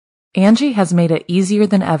Angie has made it easier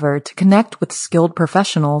than ever to connect with skilled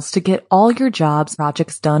professionals to get all your jobs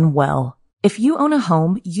projects done well. If you own a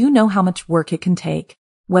home, you know how much work it can take,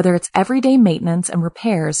 whether it's everyday maintenance and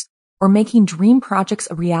repairs or making dream projects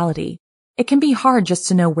a reality. It can be hard just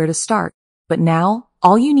to know where to start, but now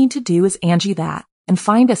all you need to do is Angie that and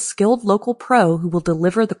find a skilled local pro who will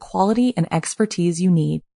deliver the quality and expertise you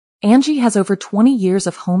need. Angie has over 20 years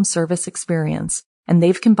of home service experience, and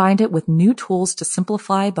they've combined it with new tools to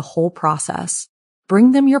simplify the whole process.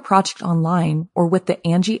 Bring them your project online or with the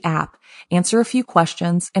Angie app, answer a few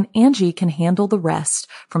questions, and Angie can handle the rest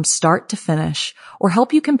from start to finish, or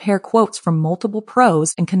help you compare quotes from multiple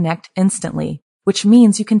pros and connect instantly, which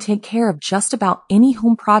means you can take care of just about any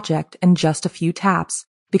home project in just a few taps.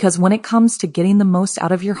 Because when it comes to getting the most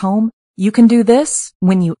out of your home, you can do this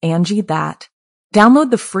when you Angie that.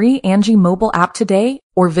 Download the free Angie mobile app today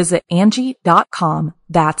or visit Angie.com.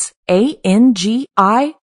 That's ANGI.com.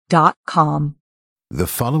 The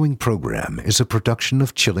following program is a production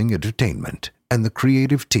of Chilling Entertainment and the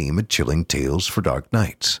creative team at Chilling Tales for Dark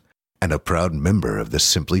Nights, and a proud member of the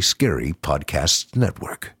Simply Scary Podcasts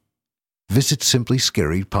Network. Visit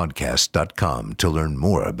simplyscarypodcast.com to learn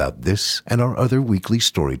more about this and our other weekly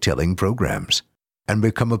storytelling programs, and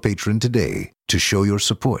become a patron today to show your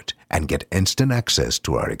support and get instant access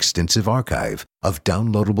to our extensive archive of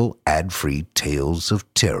downloadable ad-free tales of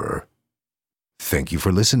terror. Thank you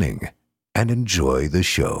for listening and enjoy the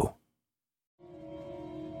show.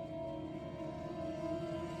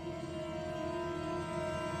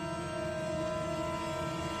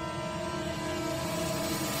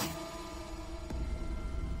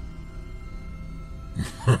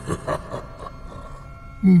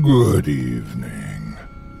 Good evening.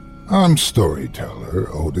 I'm storyteller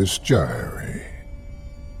Otis Gyrie,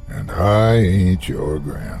 and I ain't your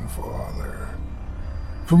grandfather.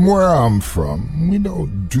 From where I'm from, we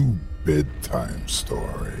don't do bedtime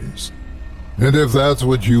stories. And if that's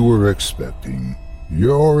what you were expecting,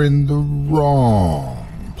 you're in the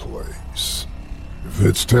wrong place. If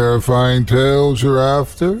it's terrifying tales you're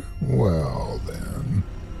after, well then,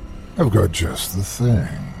 I've got just the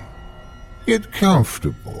thing. Get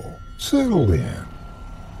comfortable, settle in,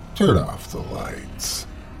 turn off the lights,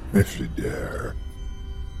 if you dare.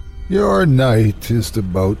 Your night is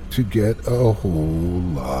about to get a whole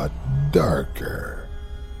lot darker.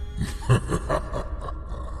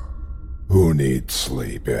 Who needs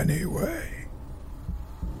sleep anyway?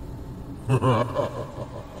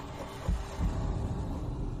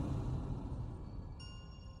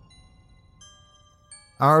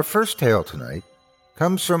 Our first tale tonight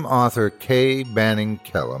comes from author K. Banning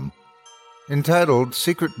Kellum, entitled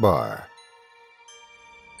Secret Bar.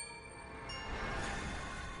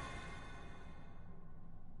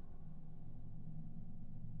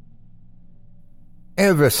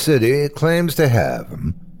 Every city claims to have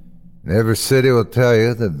them, and every city will tell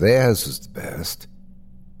you that theirs is the best.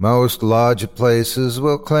 Most larger places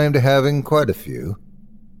will claim to having quite a few.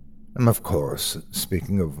 I'm, of course,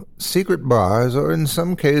 speaking of secret bars, or in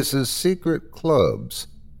some cases, secret clubs.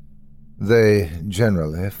 They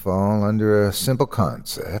generally fall under a simple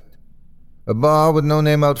concept: a bar with no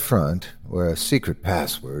name out front, where a secret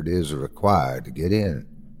password is required to get in.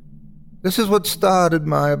 This is what started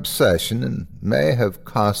my obsession and may have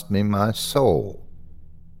cost me my soul.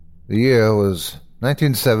 The year was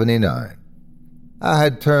 1979. I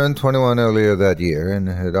had turned 21 earlier that year and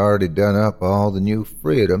had already done up all the new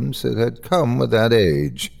freedoms that had come with that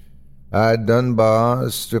age. I had done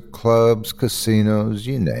bars, strip clubs, casinos,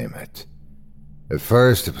 you name it. At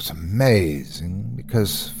first it was amazing,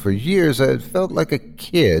 because for years I had felt like a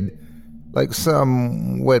kid, like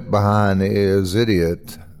some wet-behind-the-ears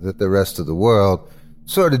idiot that the rest of the world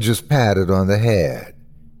sort of just patted on the head.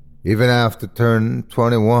 Even after turning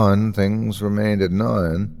 21, things remained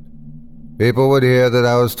annoying. People would hear that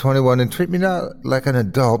I was 21 and treat me not like an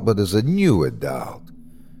adult, but as a new adult,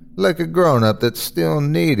 like a grown-up that still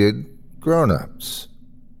needed grown-ups.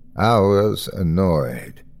 I was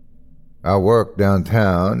annoyed. I worked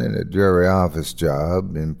downtown in a dreary office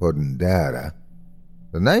job inputting data.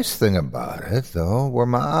 The nice thing about it, though, were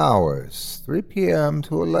my hours, 3 p.m.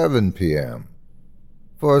 to 11 p.m.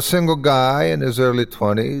 For a single guy in his early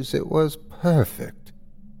 20s, it was perfect.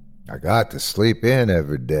 I got to sleep in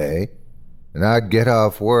every day, and I'd get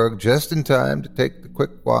off work just in time to take the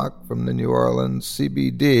quick walk from the New Orleans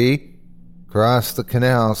CBD, cross the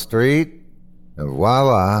Canal Street, and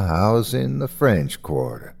voila, I was in the French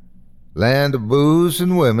Quarter. Land of booze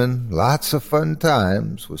and women, lots of fun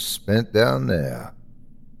times was spent down there.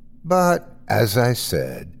 But, as I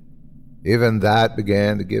said, even that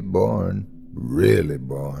began to get boring, really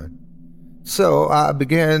boring. So I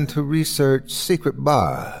began to research secret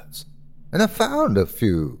bars, and I found a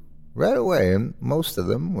few right away, and most of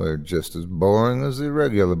them were just as boring as the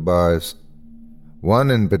regular bars.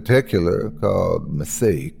 One in particular, called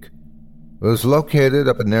Mythique, was located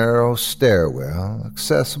up a narrow stairwell,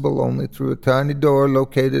 accessible only through a tiny door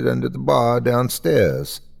located under the bar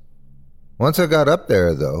downstairs. Once I got up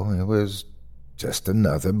there, though, it was just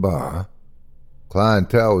another bar.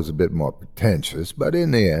 Clientele was a bit more pretentious, but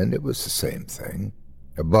in the end it was the same thing.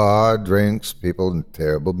 A bar, drinks, people, and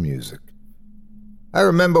terrible music. I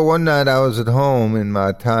remember one night I was at home in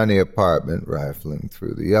my tiny apartment, rifling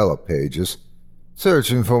through the yellow pages,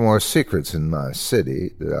 searching for more secrets in my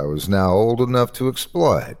city that I was now old enough to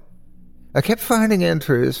exploit. I kept finding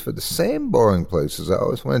entries for the same boring places I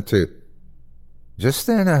always went to. Just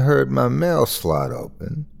then I heard my mail slot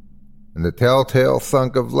open, and the telltale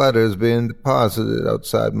thunk of letters being deposited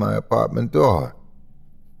outside my apartment door.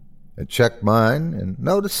 I checked mine and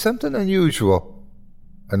noticed something unusual.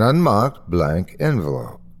 An unmarked blank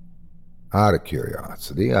envelope. Out of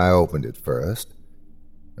curiosity, I opened it first,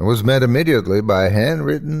 and was met immediately by a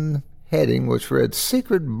handwritten heading which read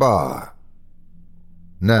Secret Bar.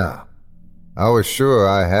 Now, I was sure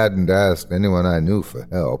I hadn't asked anyone I knew for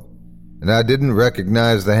help, and I didn't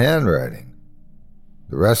recognize the handwriting.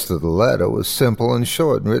 The rest of the letter was simple and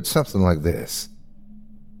short and read something like this.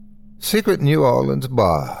 Secret New Orleans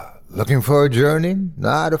Bar. Looking for a journey?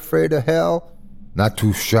 Not afraid of hell? Not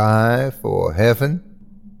too shy for heaven?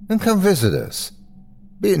 Then come visit us.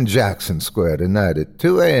 Be in Jackson Square tonight at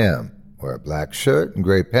 2 a.m. Wear a black shirt and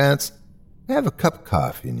gray pants. Have a cup of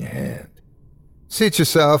coffee in your hand. Seat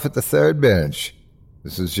yourself at the third bench.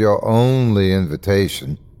 This is your only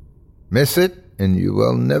invitation. Miss it, and you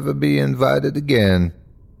will never be invited again.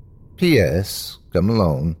 P.S. Come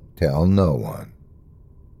alone. Tell no one.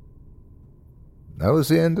 That was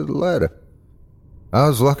the end of the letter. I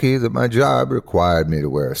was lucky that my job required me to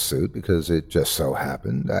wear a suit because it just so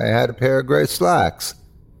happened I had a pair of gray slacks.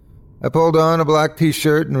 I pulled on a black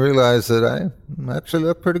t-shirt and realized that I actually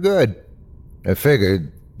looked pretty good. I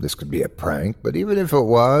figured this could be a prank, but even if it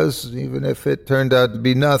was, even if it turned out to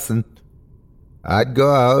be nothing, I'd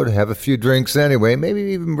go out, have a few drinks anyway, maybe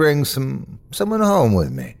even bring someone home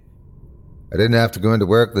with me. I didn't have to go into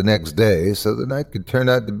work the next day, so the night could turn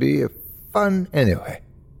out to be fun anyway.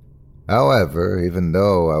 However, even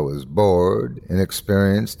though I was bored,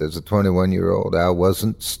 inexperienced as a 21-year-old, I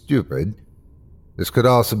wasn't stupid. This could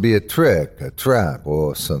also be a trick, a trap,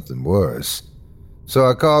 or something worse. So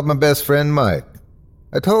I called my best friend Mike.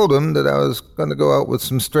 I told him that I was going to go out with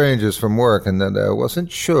some strangers from work and that I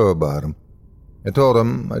wasn't sure about him. I told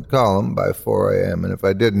him I'd call him by 4 a.m., and if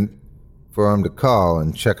I didn't, for him to call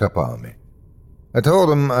and check up on me. I told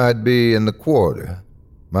him I'd be in the quarter.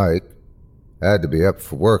 Mike had to be up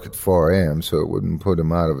for work at 4 a.m., so it wouldn't put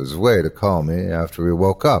him out of his way to call me after he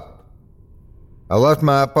woke up. I left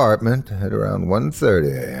my apartment at around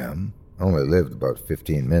 1:30 a.m. I only lived about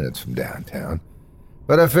 15 minutes from downtown,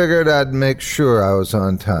 but I figured I'd make sure I was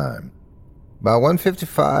on time. By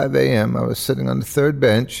 1:55 a.m., I was sitting on the third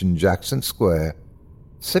bench in Jackson Square,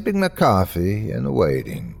 sipping my coffee and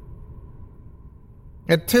waiting.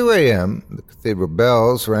 At 2 a.m., the cathedral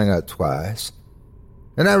bells rang out twice,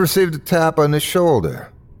 and I received a tap on the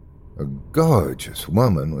shoulder. A gorgeous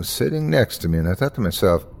woman was sitting next to me, and I thought to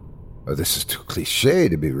myself, oh, this is too cliché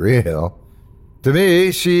to be real. To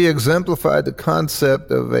me, she exemplified the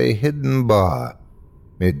concept of a hidden bar.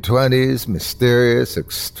 Mid-20s, mysterious,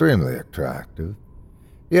 extremely attractive.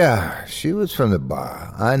 Yeah, she was from the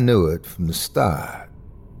bar. I knew it from the start.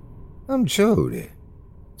 I'm Jody,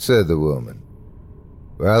 said the woman.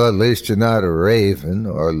 Well, at least you're not a Raven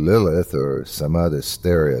or Lilith or some other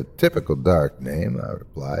stereotypical dark name, I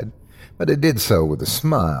replied, but I did so with a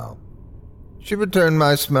smile. She returned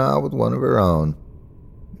my smile with one of her own.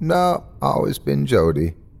 No, always been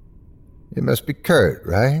Jody. You must be Kurt,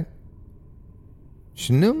 right?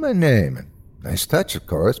 She knew my name, and nice touch, of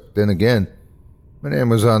course, but then again, my name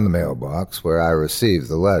was on the mailbox where I received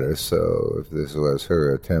the letter, so if this was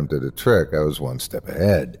her attempt at a trick, I was one step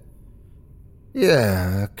ahead.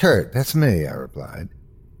 Yeah, Kurt, that's me, I replied.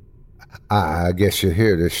 I guess you're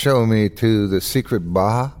here to show me to the secret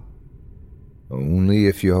bar? Only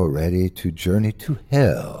if you're ready to journey to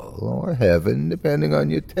hell or heaven, depending on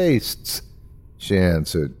your tastes, she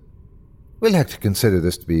answered. We like to consider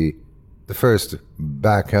this to be the first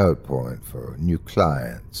back-out point for new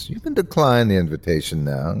clients. You can decline the invitation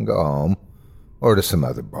now and go home, or to some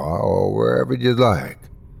other bar, or wherever you'd like.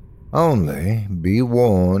 Only be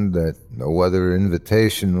warned that no other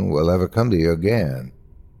invitation will ever come to you again.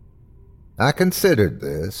 I considered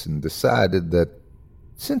this and decided that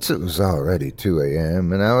Since it was already 2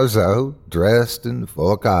 a.m. and I was out, dressed and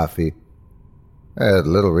full of coffee, I had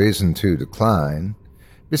little reason to decline.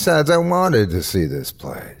 Besides, I wanted to see this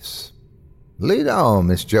place. "Lead on,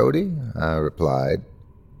 Miss Jody," I replied.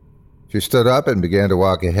 She stood up and began to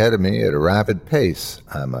walk ahead of me at a rapid pace,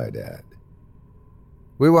 I might add.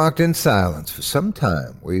 We walked in silence for some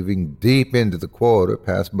time, weaving deep into the quarter,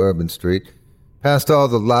 past Bourbon Street, past all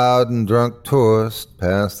the loud and drunk tourists,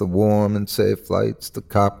 past the warm and safe flights, the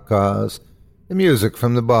cop cars, the music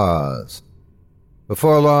from the bars.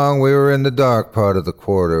 Before long, we were in the dark part of the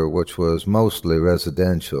quarter, which was mostly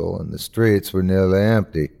residential, and the streets were nearly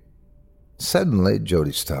empty. Suddenly,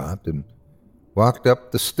 Jody stopped and walked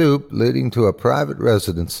up the stoop leading to a private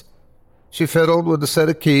residence. She fiddled with a set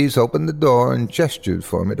of keys, opened the door, and gestured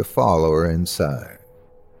for me to follow her inside.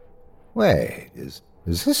 "Wait, is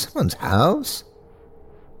this someone's house?"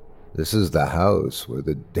 "This is the house where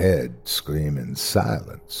the dead scream in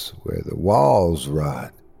silence, where the walls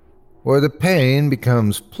rot, where the pain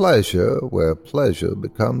becomes pleasure, where pleasure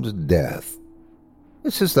becomes death.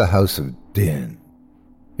 This is the house of Din,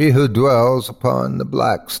 he who dwells upon the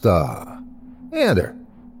Black Star. Enter."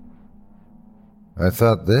 I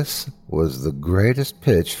thought this was the greatest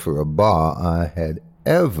pitch for a bar I had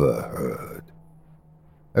ever heard.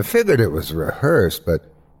 I figured it was rehearsed, but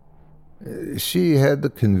she had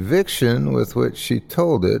the conviction with which she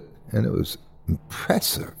told it, and it was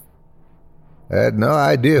impressive. I had no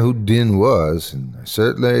idea who Din was, and I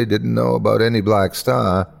certainly didn't know about any Black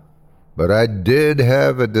Star, but I did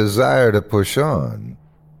have a desire to push on.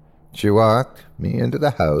 She walked me into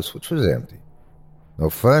the house, which was empty.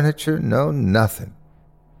 No furniture, no nothing.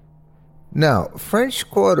 Now, French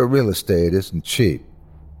Quarter real estate isn't cheap,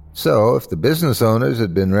 so if the business owners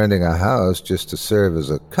had been renting a house just to serve as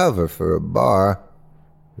a cover for a bar,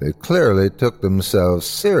 they clearly took themselves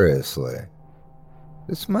seriously.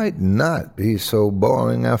 This might not be so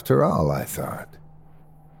boring after all, I thought.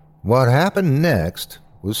 What happened next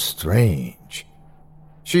was strange.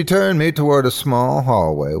 She turned me toward a small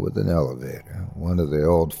hallway with an elevator, one of the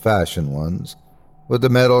old-fashioned ones, with the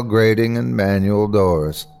metal grating and manual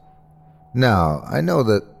doors. Now, I know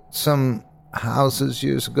that some houses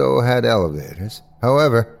years ago had elevators.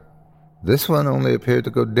 However, this one only appeared to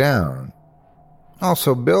go down.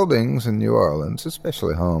 Also, buildings in New Orleans,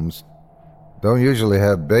 especially homes, don't usually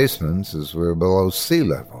have basements as we're below sea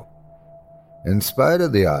level. In spite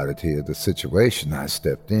of the oddity of the situation, I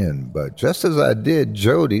stepped in, but just as I did,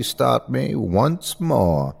 Jody stopped me once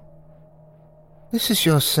more. "This is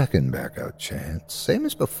your second back-out chance, same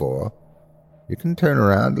as before. You can turn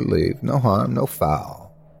around and leave. No harm, no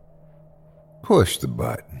foul." "Push the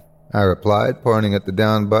button," I replied, pointing at the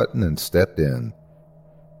down button, and stepped in.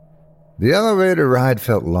 The elevator ride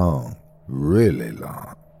felt long, really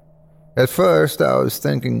long. At first, I was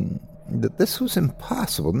thinking that this was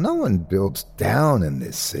impossible. No one builds down in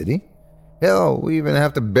this city. Hell, we even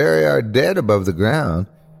have to bury our dead above the ground.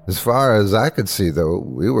 As far as I could see, though,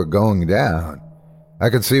 we were going down. I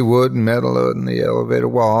could see wood and metal in the elevator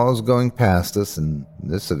walls going past us, and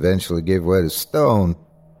this eventually gave way to stone.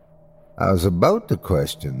 I was about to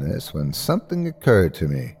question this when something occurred to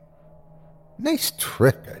me. "Nice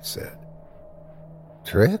trick," I said.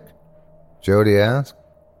 "Trick?" Jody asked.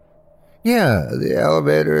 "Yeah, the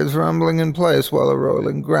elevator is rumbling in place while a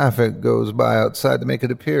rolling graphic goes by outside to make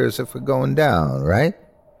it appear as if we're going down, right?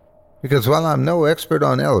 Because while I'm no expert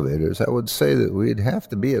on elevators, I would say that we'd have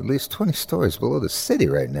to be at least 20 stories below the city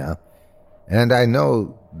right now, and I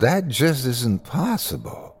know that just isn't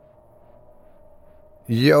possible."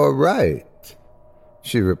 "You're right,"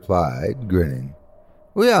 she replied, grinning.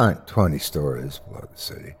 "We aren't 20 stories below the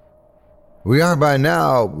city. We are by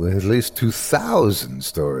now at least 2,000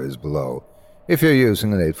 stories below, if you're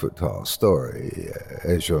using an 8-foot-tall story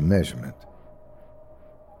as your measurement."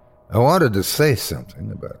 I wanted to say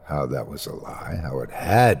something about how that was a lie, how it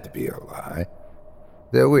had to be a lie,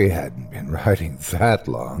 that we hadn't been riding that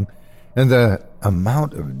long, and the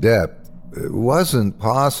amount of depth wasn't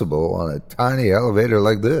possible on a tiny elevator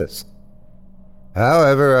like this.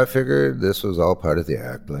 However, I figured this was all part of the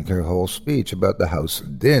act, like her whole speech about the House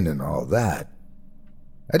of Din and all that.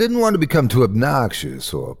 I didn't want to become too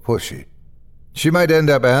obnoxious or pushy. She might end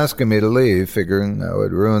up asking me to leave, figuring I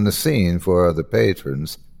would ruin the scene for other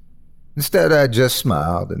patrons. Instead, I just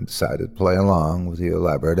smiled and decided to play along with the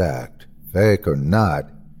elaborate act. Fake or not,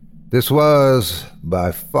 this was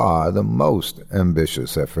by far the most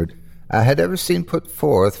ambitious effort I had ever seen put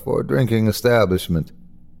forth for a drinking establishment.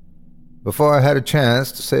 Before I had a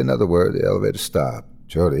chance to say another word, the elevator stopped.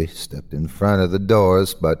 Jody stepped in front of the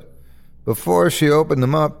doors, but before she opened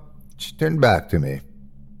them up, she turned back to me.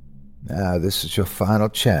 Now this is your final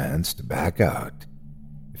chance to back out.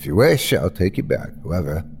 If you wish, I'll take you back.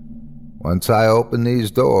 However, once I open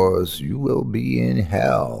these doors, you will be in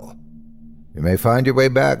hell. You may find your way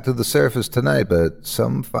back to the surface tonight, but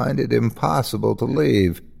some find it impossible to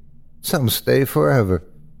leave. Some stay forever.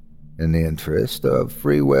 In the interest of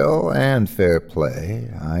free will and fair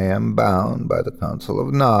play, I am bound by the Council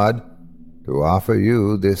of Nod to offer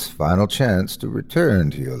you this final chance to return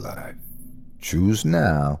to your life. Choose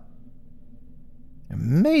now.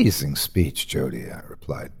 Amazing speech, Jody, I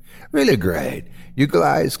replied. Really great. You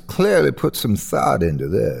guys clearly put some thought into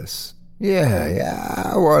this.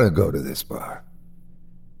 Yeah, I want to go to this bar.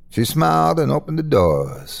 She smiled and opened the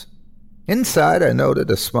doors. Inside, I noted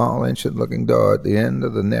a small, ancient-looking door at the end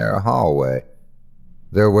of the narrow hallway.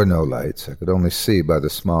 There were no lights. I could only see by the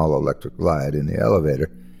small electric light in the elevator,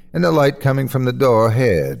 and the light coming from the door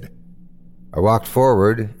ahead. I walked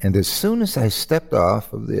forward, and as soon as I stepped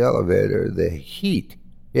off of the elevator, the heat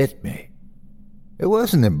hit me. It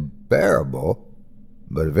wasn't unbearable,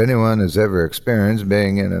 but if anyone has ever experienced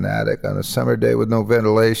being in an attic on a summer day with no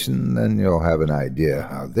ventilation, then you'll have an idea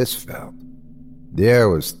how this felt. The air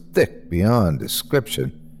was thick beyond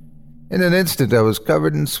description. In an instant, I was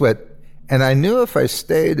covered in sweat, and I knew if I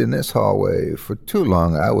stayed in this hallway for too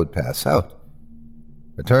long, I would pass out.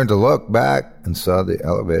 I turned to look back and saw the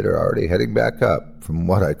elevator already heading back up. From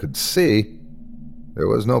what I could see, there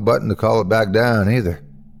was no button to call it back down either.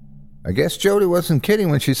 I guess Jody wasn't kidding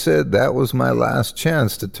when she said that was my last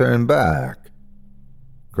chance to turn back.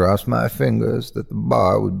 Crossed my fingers that the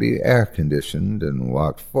bar would be air-conditioned and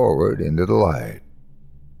walked forward into the light.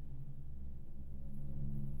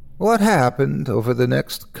 What happened over the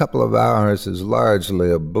next couple of hours is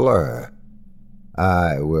largely a blur.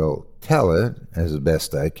 I will tell it as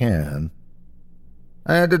best I can.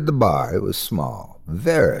 I entered the bar. It was small,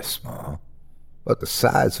 very small, but the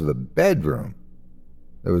size of a bedroom.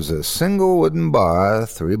 There was a single wooden bar,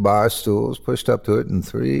 3 bar stools pushed up to it, and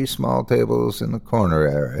 3 small tables in the corner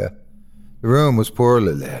area. The room was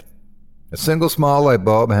poorly lit. A single small light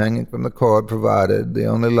bulb hanging from the cord provided the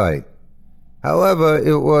only light. However,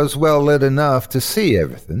 it was well lit enough to see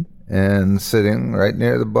everything, and sitting right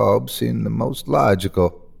near the bulb seemed the most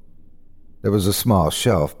logical. There was a small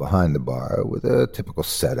shelf behind the bar with a typical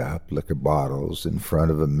setup, liquor bottles in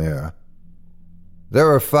front of a mirror. There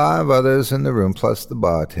were 5 others in the room, plus the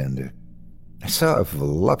bartender. I saw a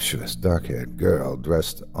voluptuous, dark-haired girl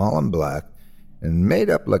dressed all in black and made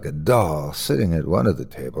up like a doll sitting at one of the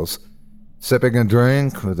tables, sipping a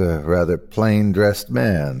drink with a rather plain-dressed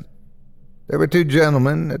man. There were 2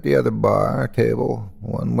 gentlemen at the other bar table,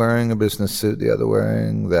 one wearing a business suit, the other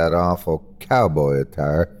wearing that awful cowboy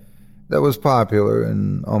attire that was popular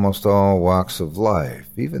in almost all walks of life,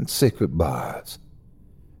 even secret bars.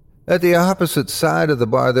 At the opposite side of the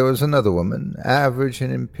bar, there was another woman, average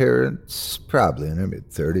in appearance, probably in her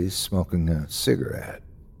mid-30s, smoking a cigarette.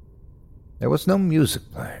 There was no music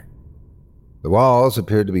playing. The walls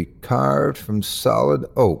appeared to be carved from solid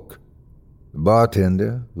oak. The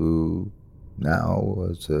bartender, who now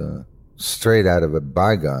was straight out of a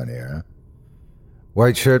bygone era,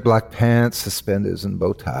 white shirt, black pants, suspenders, and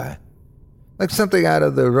bow tie, like something out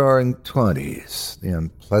of the Roaring '20s. The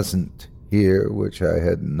unpleasant here, which I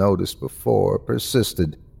had noticed before,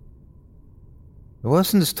 persisted. It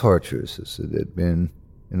wasn't as torturous as it had been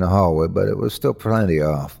in the hallway, but it was still plenty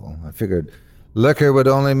awful. I figured liquor would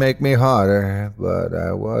only make me hotter, but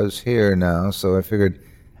I was here now, so I figured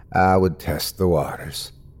I would test the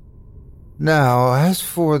waters. Now, as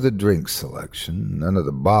for the drink selection, none of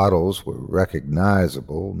the bottles were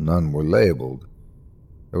recognizable, none were labeled.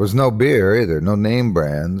 There was no beer either, no name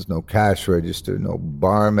brands, no cash register, no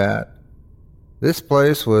bar mat. This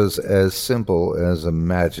place was as simple as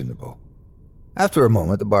imaginable. After a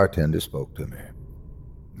moment, the bartender spoke to me.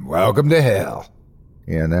 "Welcome to hell,"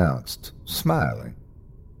 he announced, smiling.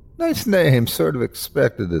 "Nice name, sort of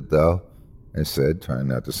expected it, though," I said, trying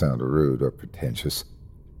not to sound rude or pretentious.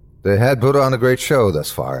 They had put on a great show thus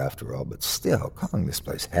far, after all, but still, calling this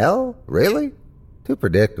place hell? Really? Too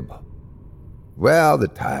predictable. "Well, the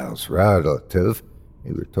title's relative,"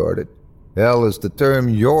 he retorted. "Hell is the term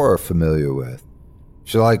you're familiar with.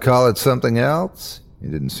 Shall I call it something else?" He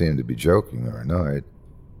didn't seem to be joking or annoyed.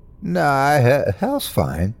 "Nah, hell's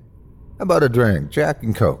fine. How about a drink? Jack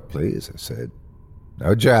and Coke, please," I said.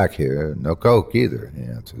 "No Jack here, no Coke either," he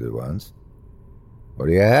answered at once. "What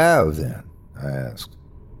do you have, then?" I asked.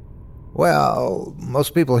 "Well,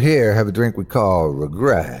 most people here have a drink we call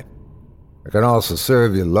regret. I can also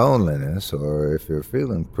serve you loneliness, or if you're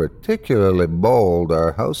feeling particularly bold,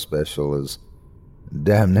 our house special is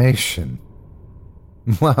damnation."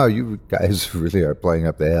 Wow, you guys really are playing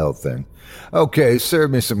up the hell thing. Okay,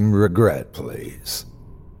 serve me some regret, please.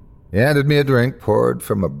 He handed me a drink poured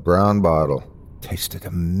from a brown bottle. Tasted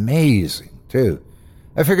amazing, too.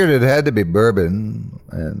 I figured it had to be bourbon,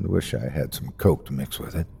 and wish I had some Coke to mix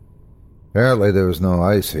with it. Apparently there was no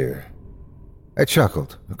ice here. I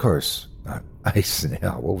chuckled. Of course, not ice in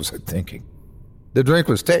hell. What was I thinking? The drink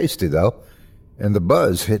was tasty, though, and the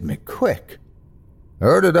buzz hit me quick. I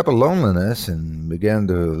ordered up a loneliness and began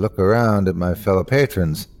to look around at my fellow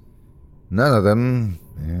patrons. None of them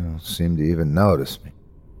seemed to even notice me.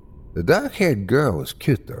 The dark-haired girl was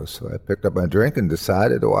cute, though, so I picked up my drink and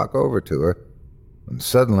decided to walk over to her. And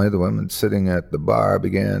suddenly the woman sitting at the bar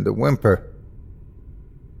began to whimper.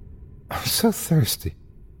 "I'm so thirsty.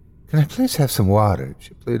 Can I please have some water?"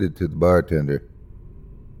 she pleaded to the bartender.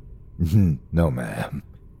 "No, ma'am,"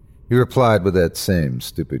 he replied with that same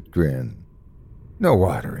stupid grin. "No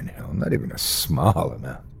water in hell, not even a small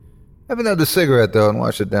amount. Have another cigarette, though, and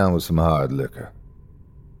wash it down with some hard liquor."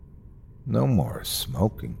 "No more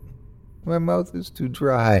smoking. My mouth is too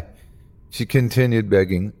dry," she continued,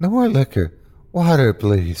 begging. "No more liquor. Water,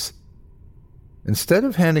 please." Instead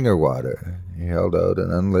of handing her water, he held out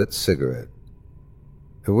an unlit cigarette.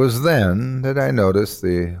 It was then that I noticed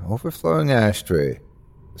the overflowing ashtray,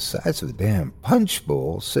 the size of a damn punch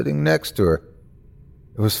bowl, sitting next to her.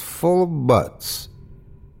 It was full of butts.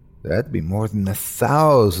 There had to be more than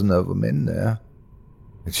 1,000 of them in there,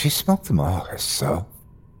 and she smoked them all herself.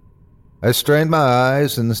 I strained my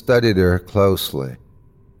eyes and studied her closely.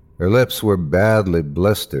 Her lips were badly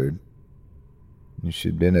blistered, and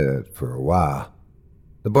she'd been at it for a while.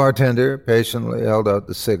 The bartender patiently held out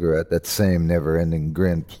the cigarette, that same never-ending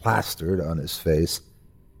grin plastered on his face,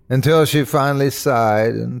 until she finally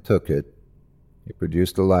sighed and took it. He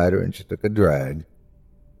produced a lighter and she took a drag.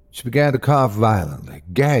 She began to cough violently,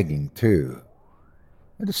 gagging too.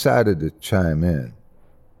 I decided to chime in.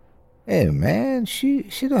 "Hey, man, she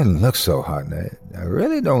doesn't look so hot. I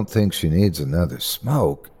really don't think she needs another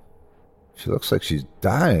smoke. She looks like she's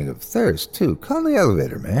dying of thirst, too. Call the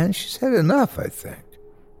elevator, man. She's had enough, I think."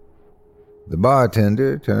 The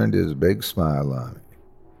bartender turned his big smile on me.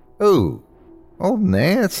 "Who? Old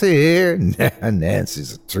Nancy here?"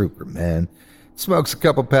 Nancy's a trooper, man. Smokes a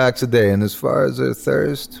couple packs a day, and as far as her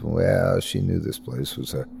thirst, well, she knew this place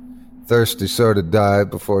was a thirsty sort of dive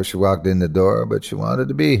before she walked in the door, but she wanted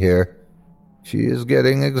to be here. She is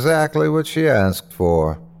getting exactly what she asked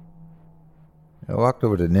for. I walked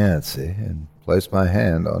over to Nancy and placed my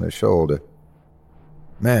hand on her shoulder.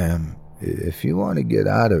 "Ma'am, if you want to get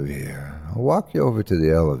out of here, I'll walk you over to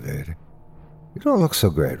the elevator. You don't look so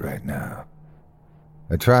great right now."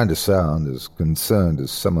 I tried to sound as concerned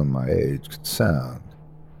as someone my age could sound.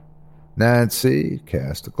 Nancy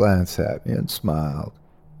cast a glance at me and smiled.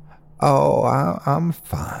 "Oh, I'm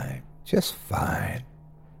fine, just fine,"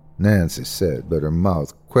 Nancy said, but her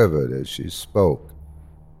mouth quivered as she spoke.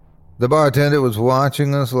 The bartender was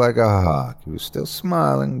watching us like a hawk. He was still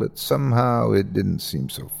smiling, but somehow it didn't seem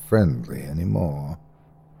so friendly anymore.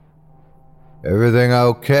 "Everything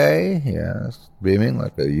okay?" he asked, beaming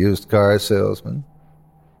like a used car salesman.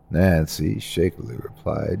 Nancy shakily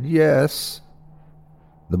replied, "Yes."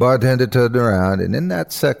 The bartender turned around, and in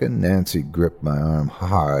that second Nancy gripped my arm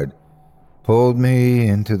hard, pulled me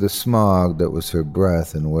into the smog that was her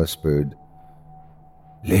breath, and whispered,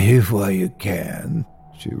 "Leave while you can,"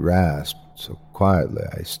 she rasped so quietly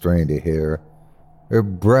I strained to hear her. Her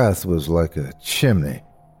breath was like a chimney.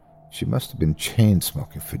 She must have been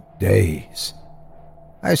chain-smoking for days.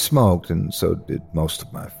 I smoked, and so did most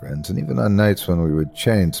of my friends, and even on nights when we would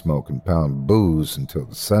chain-smoke and pound booze until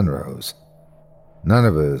the sun rose, none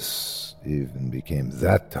of us even became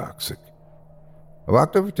that toxic. I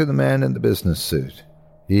walked over to the man in the business suit.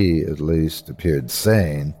 He, at least, appeared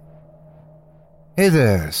sane. "Hey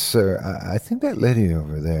there, sir. I think that lady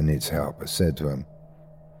over there needs help," I said to him.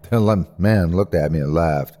 The man looked at me and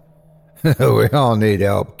laughed. "We all need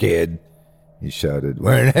help, kid," he shouted.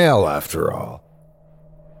 "We're in hell, after all."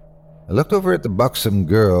 I looked over at the buxom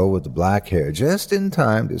girl with the black hair just in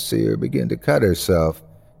time to see her begin to cut herself,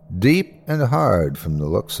 deep and hard from the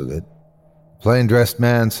looks of it. The plain-dressed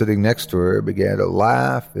man sitting next to her began to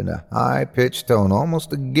laugh in a high-pitched tone,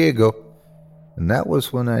 almost a giggle, and that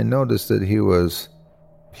was when I noticed that he was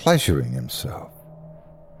pleasuring himself.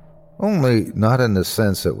 Only not in the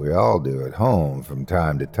sense that we all do at home from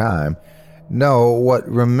time to time. No, what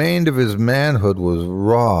remained of his manhood was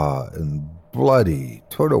raw and bloody,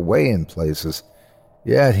 torn away in places,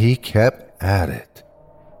 yet he kept at it.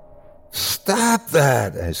 "Stop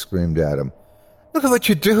that!" I screamed at him. "Look at what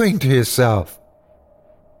you're doing to yourself."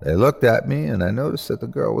 They looked at me, and I noticed that the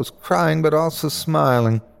girl was crying but also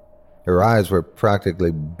smiling. Her eyes were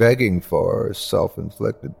practically begging for her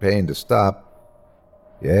self-inflicted pain to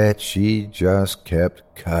stop, yet she just kept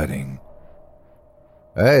cutting.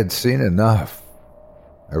 I had seen enough.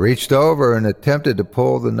 I reached over and attempted to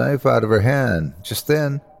pull the knife out of her hand. Just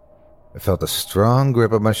then, I felt a strong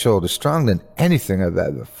grip on my shoulder, stronger than anything I've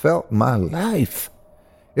ever felt in my life.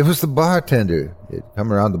 It was the bartender. He had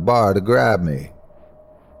come around the bar to grab me.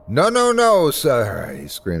 "No, no, no, sir," he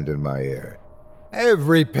screamed in my ear.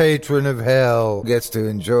 "Every patron of hell gets to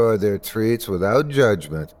enjoy their treats without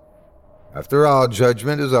judgment. After all,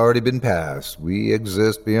 judgment has already been passed. We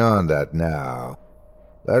exist beyond that now.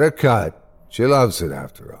 Let her cut. She loves it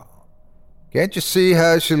after all. Can't you see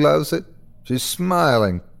how she loves it? She's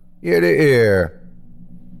smiling, ear to ear."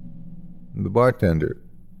 The bartender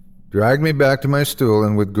dragged me back to my stool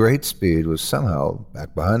and with great speed was somehow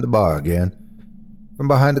back behind the bar again. From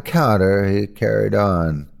behind the counter, he carried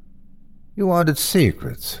on. "You wanted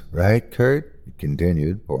secrets, right, Kurt?" he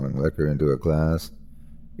continued, pouring liquor into a glass.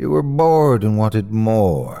 "You were bored and wanted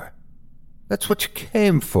more. That's what you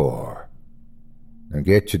came for. Now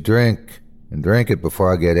get your drink, and drink it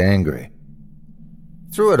before I get angry."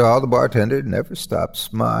 Through it all, the bartender never stopped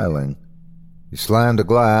smiling. He slammed a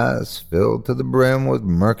glass, filled to the brim with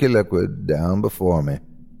murky liquid, down before me.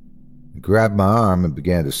 He grabbed my arm and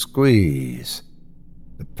began to squeeze.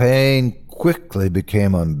 The pain quickly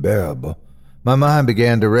became unbearable. My mind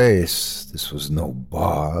began to race. This was no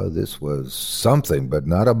bar. This was something, but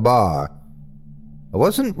not a bar. I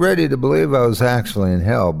wasn't ready to believe I was actually in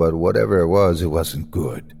hell, but whatever it wasn't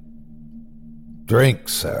good. "Drink,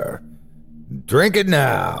 sir. Drink it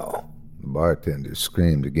now," the bartender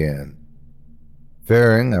screamed again.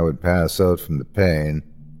 Fearing I would pass out from the pain,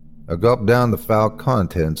 I gulped down the foul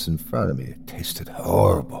contents in front of me. It tasted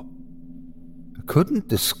horrible. I couldn't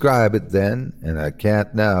describe it then, and I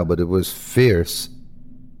can't now, but it was fierce.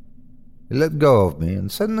 He let go of me,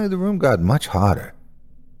 and suddenly the room got much hotter.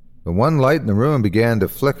 The one light in the room began to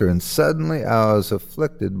flicker, and suddenly I was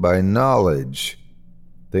afflicted by knowledge.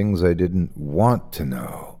 Things I didn't want to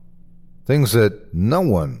know. Things that no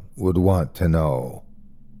one would want to know.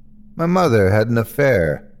 My mother had an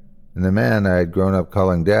affair, and the man I had grown up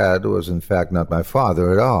calling Dad was in fact not my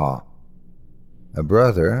father at all. My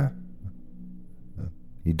brother,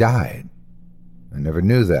 he died. I never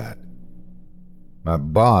knew that. My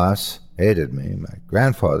boss hated me. My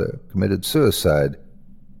grandfather committed suicide.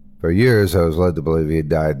 For years I was led to believe he had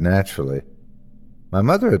died naturally. My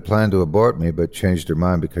mother had planned to abort me but changed her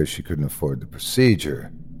mind because she couldn't afford the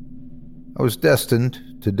procedure. I was destined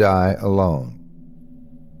to die alone.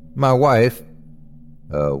 My wife,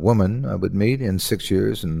 a woman I would meet in 6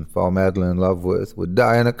 years and fall madly in love with, would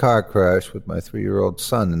die in a car crash with my 3-year-old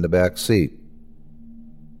son in the back seat.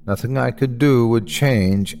 Nothing I could do would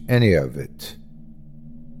change any of it.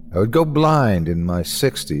 I would go blind in my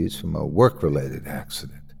 60s from a work-related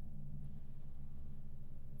accident.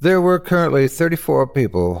 There were currently 34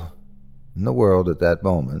 people in the world at that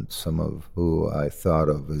moment, some of who I thought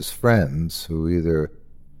of as friends, who either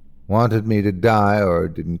wanted me to die or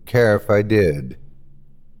didn't care if I did.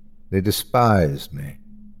 They despised me.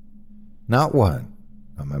 Not one,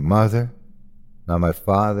 not my mother, not my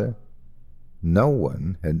father. No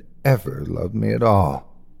one had ever loved me at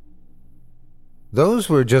all. Those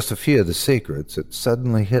were just a few of the secrets that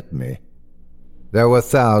suddenly hit me. There were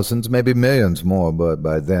thousands, maybe millions more, but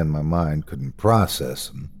by then my mind couldn't process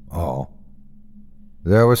them all.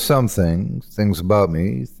 There were some things about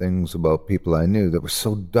me, things about people I knew that were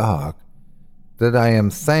so dark that I am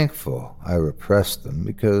thankful I repressed them,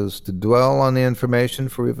 because to dwell on the information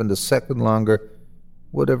for even a second longer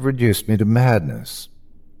would have reduced me to madness.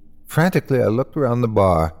 Frantically, I looked around the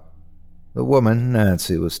bar. The woman,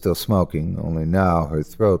 Nancy, was still smoking, only now her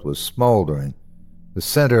throat was smoldering, the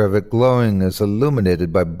center of it glowing as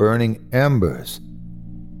illuminated by burning embers.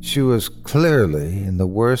 She was clearly in the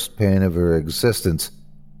worst pain of her existence,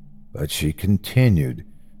 but she continued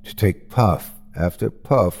to take puff after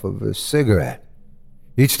puff of her cigarette.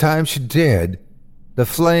 Each time she did, the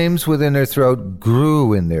flames within her throat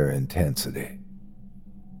grew in their intensity.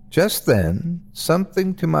 Just then,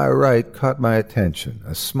 something to my right caught my attention,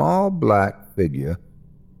 a small black figure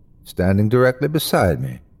standing directly beside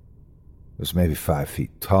me. It was maybe 5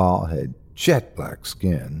 feet tall, had jet-black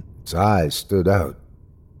skin. Its eyes stood out,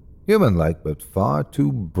 human-like but far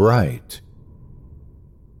too bright.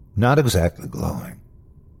 Not exactly glowing,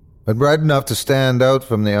 but bright enough to stand out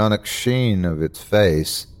from the onyx sheen of its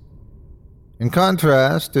face. In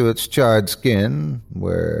contrast to its charred skin,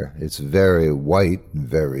 were its very white and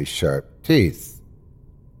very sharp teeth.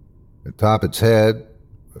 Atop its head,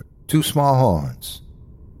 a 2 small horns.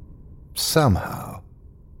 Somehow,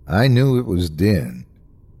 I knew it was Din,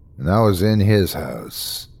 and I was in his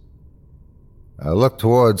house. I looked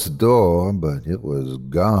towards the door, but it was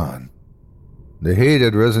gone. The heat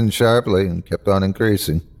had risen sharply and kept on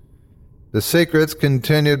increasing. The secrets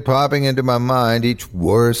continued popping into my mind, each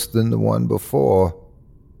worse than the one before.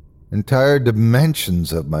 Entire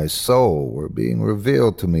dimensions of my soul were being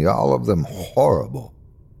revealed to me, all of them horrible.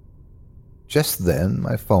 Just then,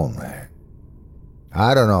 my phone rang.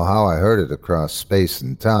 I don't know how I heard it across space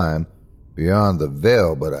and time, beyond the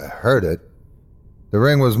veil, but I heard it. The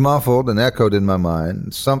ring was muffled and echoed in my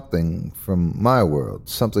mind, something from my world,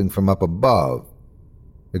 something from up above.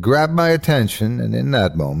 It grabbed my attention, and in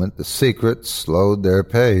that moment, the secrets slowed their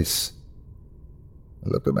pace. I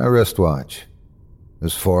looked at my wristwatch. It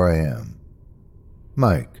was 4 a.m.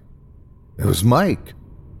 Mike. It was Mike.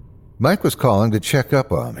 Mike was calling to check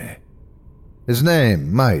up on me. His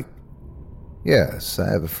name, Mike. Yes,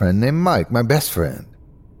 I have a friend named Mike, my best friend.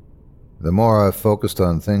 The more I focused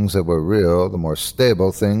on things that were real, the more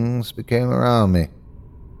stable things became around me.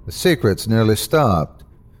 The secrets nearly stopped.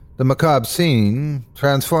 The macabre scene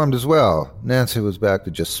transformed as well. Nancy was back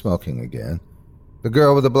to just smoking again. The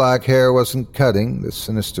girl with the black hair wasn't cutting the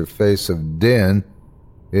sinister face of Din.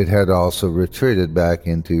 It had also retreated back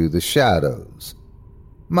into the shadows.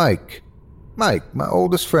 Mike, my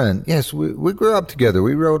oldest friend. Yes, we grew up together.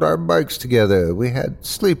 We rode our bikes together. We had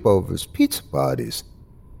sleepovers, pizza parties.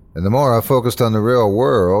 And the more I focused on the real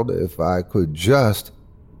world, if I could just...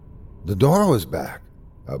 The door was back.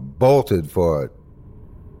 I bolted for it.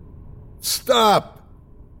 "Stop!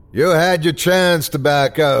 You had your chance to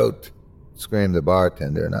back out," screamed the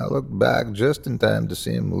bartender, and I looked back just in time to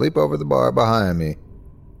see him leap over the bar behind me.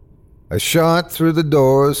 I shot through the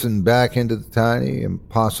doors and back into the tiny,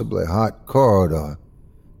 impossibly hot corridor.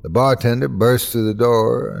 The bartender burst through the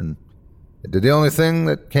door, and it did the only thing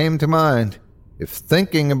that came to mind. If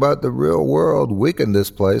thinking about the real world weakened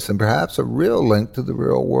this place, and perhaps a real link to the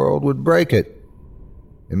real world would break it.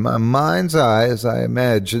 In my mind's eye, as I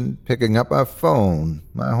imagined picking up my phone,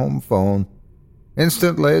 my home phone,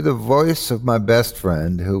 instantly the voice of my best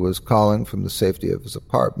friend, who was calling from the safety of his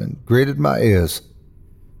apartment, greeted my ears.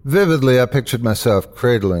 Vividly, I pictured myself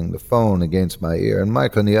cradling the phone against my ear and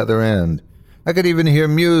Mike on the other end. I could even hear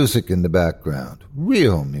music in the background,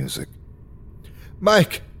 real music.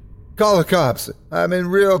 "Mike, call the cops. I'm in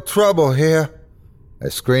real trouble here," I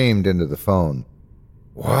screamed into the phone.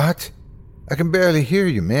 "What? I can barely hear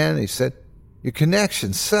you, man," he said. "Your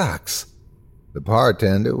connection sucks." The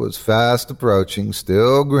bartender was fast approaching,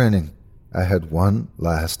 still grinning. I had one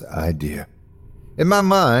last idea. In my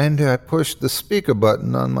mind, I pushed the speaker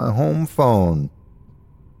button on my home phone.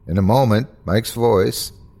 In a moment, Mike's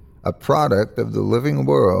voice, a product of the living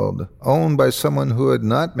world, owned by someone who had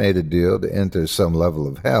not made a deal to enter some level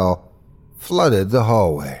of hell, flooded the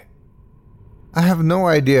hallway. I have no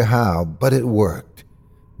idea how, but it worked.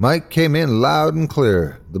 Mike came in loud and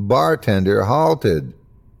clear. The bartender halted.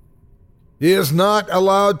 "He is not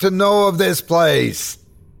allowed to know of this place,"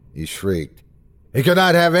 he shrieked. "He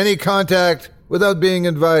cannot have any contact without being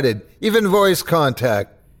invited, even voice contact.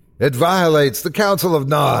 It violates the Council of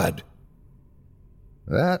Nod."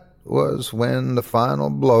 That was when the final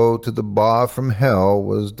blow to the bar from hell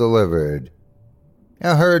was delivered.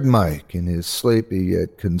 I heard Mike, in his sleepy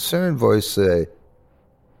yet concerned voice, say,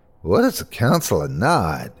 "What is the Council of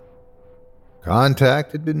Nod?"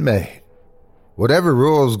 Contact had been made. Whatever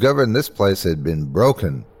rules governed this place had been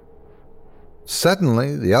broken.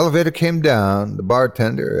 Suddenly, the elevator came down. The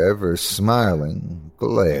bartender, ever smiling,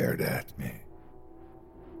 glared at me.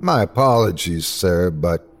 "My apologies, sir,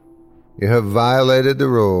 but you have violated the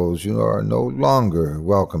rules. You are no longer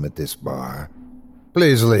welcome at this bar.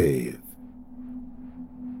 Please leave."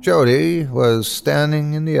 Jody was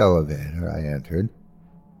standing in the elevator. I entered.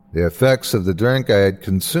 The effects of the drink I had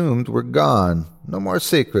consumed were gone. No more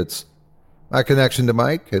secrets. My connection to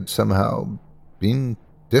Mike had somehow been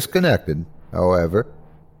disconnected. However,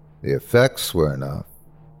 the effects were enough.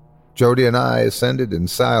 Jody and I ascended in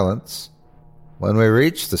silence. When we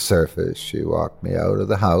reached the surface, she walked me out of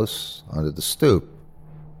the house onto the stoop.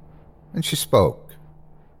 And she spoke.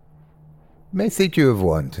 "You may think you have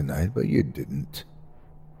won tonight, but you didn't.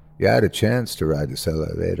 You had a chance to ride this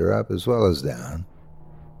elevator up as well as down.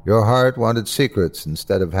 Your heart wanted secrets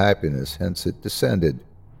instead of happiness, hence it descended.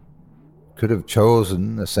 Could have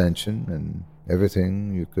chosen ascension, and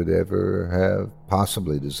everything you could ever have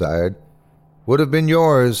possibly desired would have been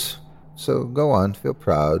yours. So go on, feel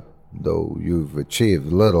proud, though you've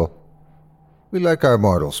achieved little. We like our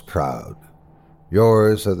mortals proud.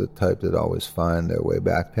 Yours are the type that always find their way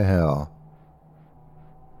back to hell."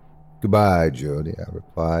 "Goodbye, Jody," I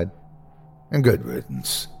replied, "and good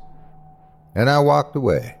riddance." And I walked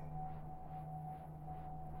away.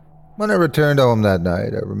 When I returned home that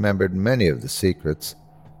night, I remembered many of the secrets.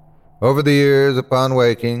 Over the years, upon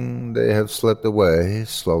waking, they have slipped away,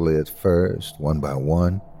 slowly at first, one by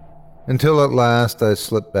one, until at last I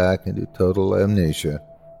slipped back into total amnesia.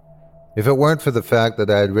 If it weren't for the fact that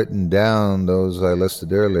I had written down those I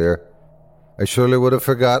listed earlier, I surely would have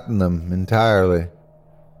forgotten them entirely.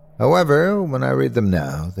 However, when I read them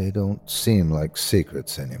now, they don't seem like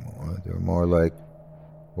secrets anymore. They're more like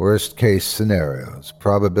worst-case scenarios,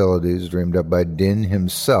 probabilities dreamed up by Din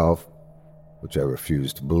himself, which I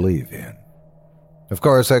refuse to believe in. Of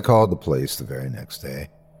course, I called the police the very next day.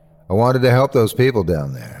 I wanted to help those people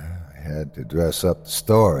down there. I had to dress up the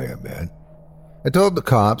story a bit. I told the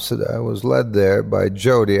cops that I was led there by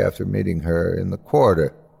Jody after meeting her in the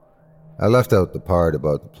quarter. I left out the part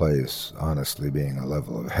about the place honestly being a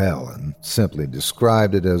level of hell and simply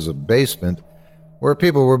described it as a basement where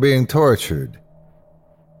people were being tortured.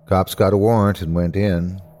 Cops got a warrant and went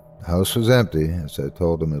in. The house was empty, as I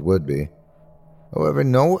told them it would be. However,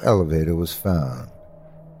 no elevator was found.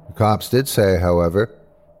 The cops did say, however,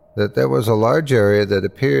 that there was a large area that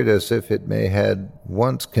appeared as if it may had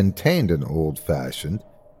once contained an old-fashioned,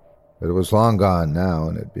 but it was long gone now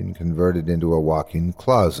and had been converted into a walk-in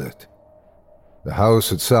closet. The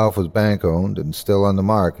house itself was bank-owned and still on the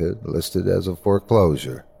market, listed as a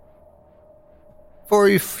foreclosure. For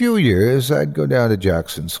a few years, I'd go down to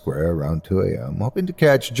Jackson Square around 2 a.m., hoping to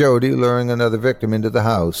catch Jody luring another victim into the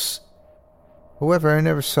house. However, I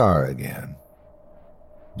never saw her again.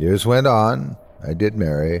 Years went on. I did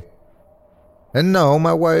marry. And no,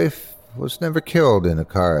 my wife was never killed in a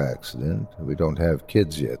car accident. We don't have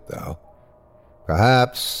kids yet, though.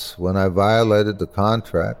 Perhaps when I violated the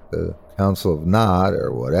contract, the Council of Nod,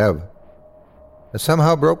 or whatever, I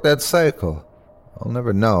somehow broke that cycle. I'll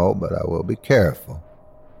never know, but I will be careful.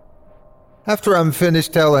 After I'm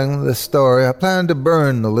finished telling this story, I plan to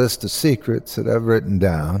burn the list of secrets that I've written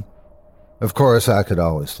down. Of course, I could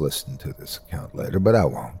always listen to this account later, but I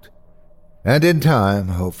won't. And in time,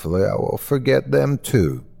 hopefully, I will forget them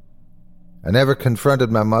too. I never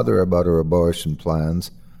confronted my mother about her abortion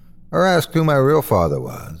plans, or asked who my real father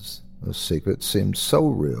was. Those secrets seemed so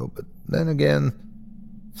real, but then again,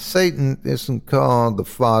 Satan isn't called the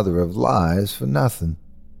father of lies for nothing.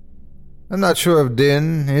 I'm not sure if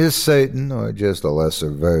Din is Satan or just a lesser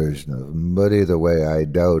version of him, but either way I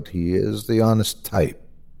doubt he is the honest type.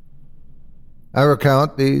 I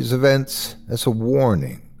recount these events as a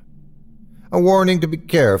warning to be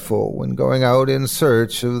careful when going out in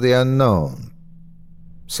search of the unknown.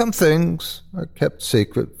 Some things are kept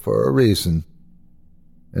secret for a reason,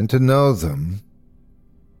 and to know them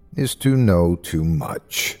is to know too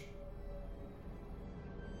much.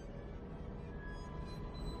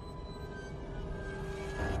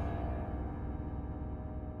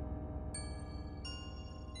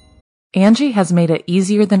 Angie has made it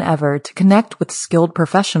easier than ever to connect with skilled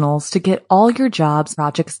professionals to get all your jobs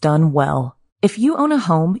projects done well. If you own a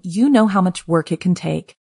home, you know how much work it can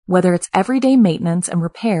take, whether it's everyday maintenance and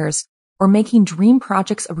repairs or making dream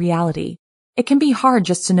projects a reality. It can be hard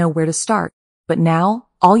just to know where to start, but now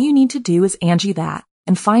all you need to do is Angie that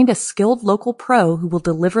and find a skilled local pro who will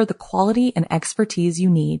deliver the quality and expertise you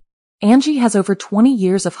need. Angie has over 20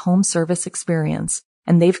 years of home service experience,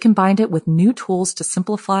 and they've combined it with new tools to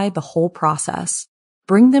simplify the whole process.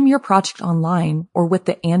 Bring them your project online or with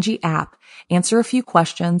the Angie app, answer a few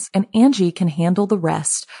questions, and Angie can handle the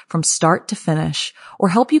rest from start to finish, or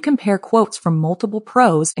help you compare quotes from multiple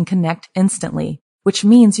pros and connect instantly, which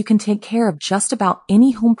means you can take care of just about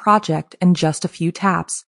any home project in just a few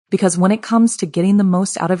taps. Because when it comes to getting the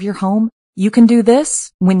most out of your home, you can do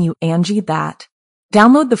this when you Angie that.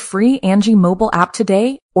 Download the free Angie mobile app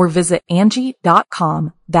today or visit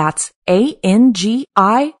Angie.com. That's ANGI.com.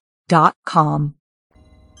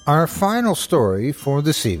 Our final story for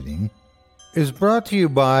this evening is brought to you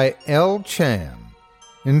by L. Chan,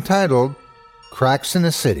 entitled Cracks in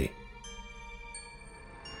the City.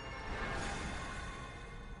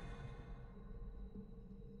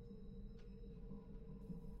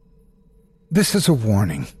 This is a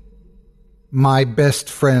warning. My best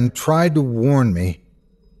friend tried to warn me,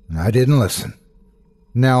 and I didn't listen.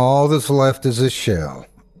 Now all that's left is a shell,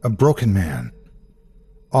 a broken man.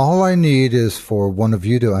 All I need is for one of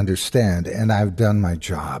you to understand, and I've done my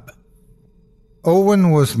job.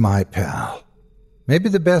 Owen was my pal. Maybe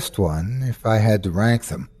the best one, if I had to rank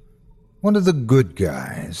them. One of the good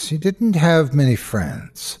guys. He didn't have many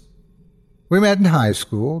friends. We met in high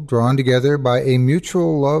school, drawn together by a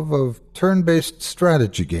mutual love of turn-based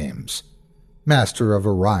strategy games. Master of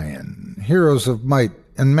Orion, Heroes of Might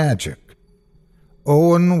and Magic.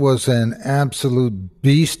 Owen was an absolute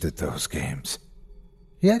beast at those games.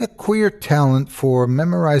 He had a queer talent for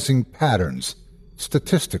memorizing patterns,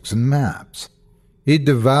 statistics, and maps. He'd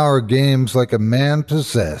devour games like a man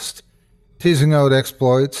possessed, teasing out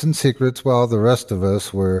exploits and secrets while the rest of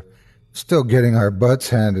us were still getting our butts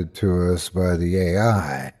handed to us by the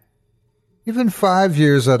AI. Even 5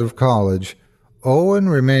 years out of college, Owen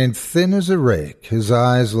remained thin as a rake, his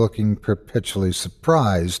eyes looking perpetually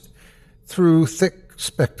surprised through thick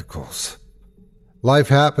spectacles. Life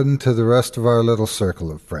happened to the rest of our little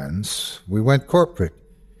circle of friends. We went corporate,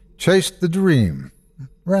 chased the dream,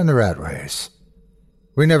 ran the rat race.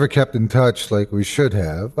 We never kept in touch like we should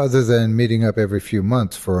have, other than meeting up every few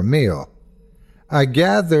months for a meal. I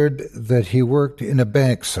gathered that he worked in a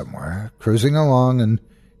bank somewhere, cruising along and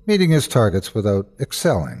meeting his targets without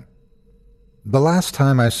excelling. The last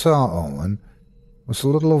time I saw Owen was a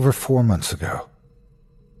little over 4 months ago.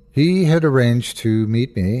 He had arranged to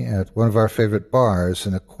meet me at one of our favorite bars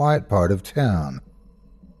in a quiet part of town.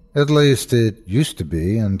 At least it used to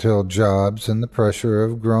be until jobs and the pressure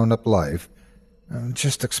of grown-up life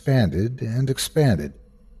just expanded and expanded,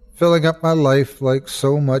 filling up my life like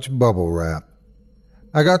so much bubble wrap.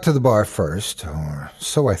 I got to the bar first, or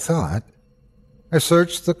so I thought. I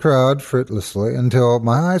searched the crowd fruitlessly until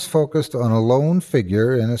my eyes focused on a lone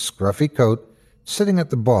figure in a scruffy coat sitting at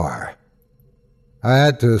the bar. I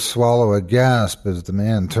had to swallow a gasp as the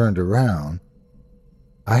man turned around.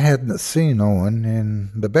 I hadn't seen Owen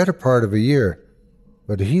in the better part of a year,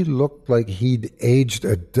 but he looked like he'd aged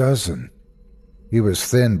a dozen. He was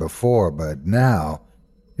thin before, but now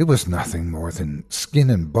it was nothing more than skin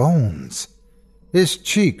and bones. His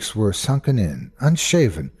cheeks were sunken in,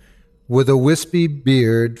 unshaven, with a wispy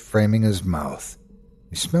beard framing his mouth.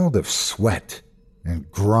 He smelled of sweat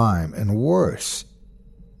and grime, and worse.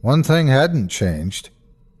 One thing hadn't changed.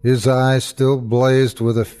 His eyes still blazed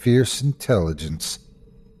with a fierce intelligence.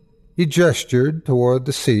 He gestured toward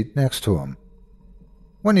the seat next to him.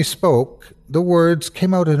 When he spoke, the words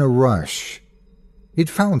came out in a rush. He'd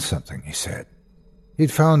found something, he said.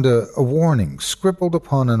 He'd found a warning scribbled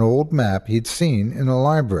upon an old map he'd seen in a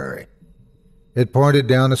library. It pointed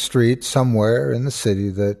down a street somewhere in the city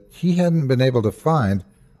that he hadn't been able to find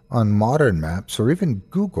on modern maps or even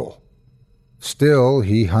Google. Still,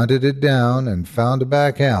 he hunted it down and found a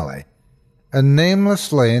back alley, a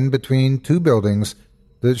nameless lane between two buildings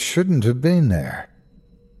that shouldn't have been there.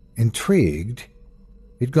 Intrigued,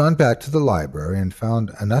 he'd gone back to the library and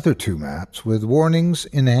found another 2 maps with warnings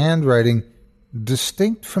in handwriting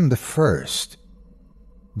distinct from the first.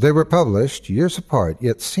 They were published years apart,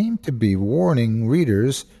 yet seemed to be warning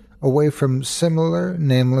readers away from similar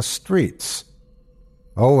nameless streets.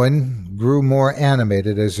 Owen grew more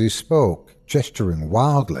animated as he spoke, gesturing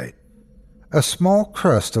wildly, a small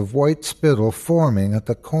crust of white spittle forming at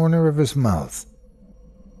the corner of his mouth.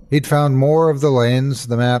 He'd found more of the lanes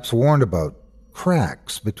the maps warned about,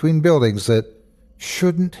 cracks between buildings that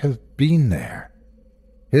shouldn't have been there,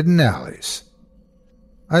 hidden alleys.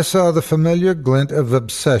 I saw the familiar glint of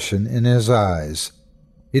obsession in his eyes.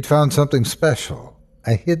 He'd found something special,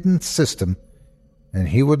 a hidden system, and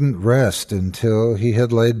he wouldn't rest until he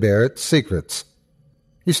had laid bare its secrets.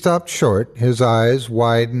 He stopped short, his eyes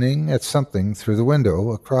widening at something through the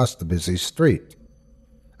window across the busy street.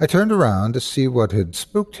 I turned around to see what had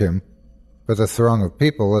spooked him, but the throng of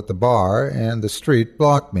people at the bar and the street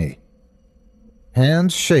blocked me.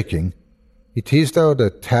 Hands shaking, he teased out a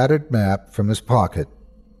tattered map from his pocket.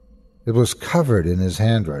 It was covered in his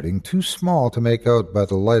handwriting, too small to make out by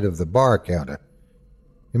the light of the bar counter.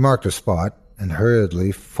 He marked a spot and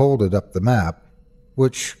hurriedly folded up the map,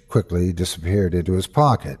 which quickly disappeared into his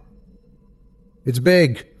pocket. "It's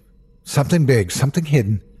big, something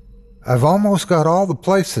hidden. I've almost got all the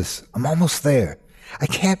places. I'm almost there. I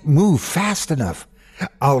can't move fast enough.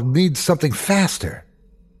 I'll need something faster."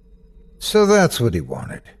 So that's what he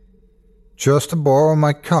wanted. Just to borrow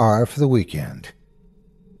my car for the weekend.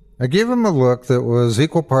 I gave him a look that was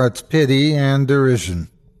equal parts pity and derision.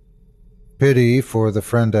 Pity for the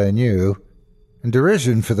friend I knew, and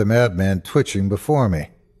derision for the madman twitching before me.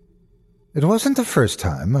 It wasn't the first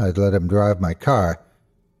time I'd let him drive my car,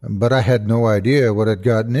 but I had no idea what had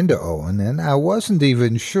gotten into Owen, and I wasn't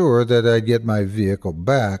even sure that I'd get my vehicle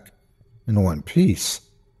back in one piece.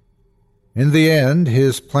 In the end,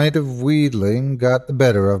 his plaintive wheedling got the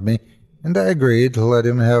better of me, and I agreed to let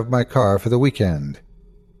him have my car for the weekend.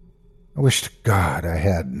 I wish to God I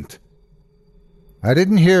hadn't. I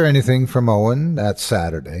didn't hear anything from Owen that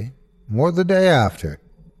Saturday, or the day after.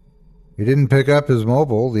 He didn't pick up his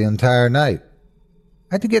mobile the entire night.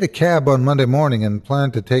 I had to get a cab on Monday morning and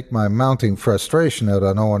planned to take my mounting frustration out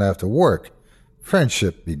on Owen after work.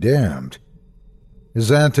 Friendship be damned.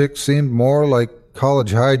 His antics seemed more like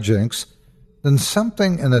college hijinks than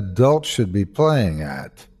something an adult should be playing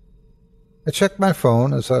at. I checked my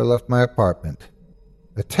phone as I left my apartment.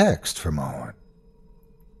 A text from Owen.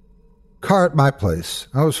 Car at my place.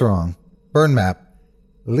 I was wrong. Burn map.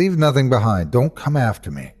 Leave nothing behind. Don't come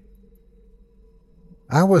after me.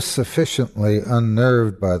 I was sufficiently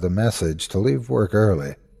unnerved by the message to leave work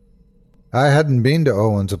early. I hadn't been to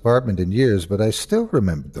Owen's apartment in years, but I still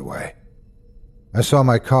remembered the way. I saw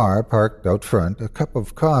my car parked out front, a cup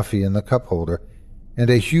of coffee in the cup holder, and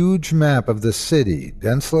a huge map of the city,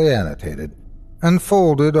 densely annotated,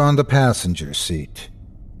 unfolded on the passenger seat.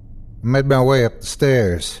 I made my way up the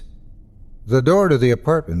stairs. The door to the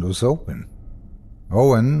apartment was open.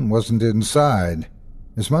 Owen wasn't inside.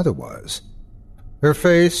 His mother was. Her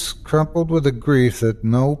face crumpled with a grief that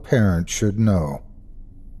no parent should know.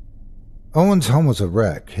 Owen's home was a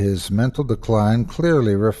wreck, his mental decline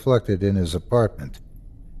clearly reflected in his apartment.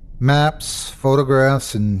 Maps,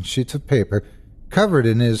 photographs, and sheets of paper, covered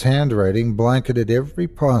in his handwriting, blanketed every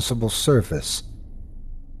possible surface.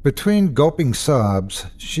 Between gulping sobs,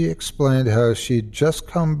 she explained how she'd just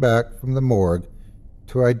come back from the morgue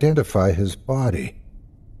to identify his body.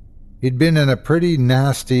 He'd been in a pretty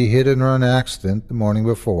nasty hit-and-run accident the morning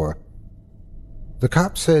before. The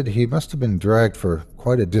cop said he must have been dragged for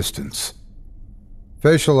quite a distance.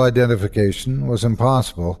 Facial identification was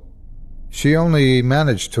impossible. She only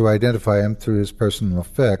managed to identify him through his personal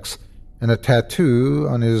effects and a tattoo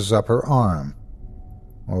on his upper arm.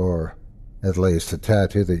 Or, at least, a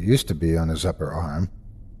tattoo that used to be on his upper arm.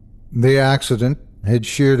 The accident had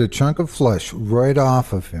sheared a chunk of flesh right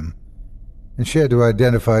off of him, and she had to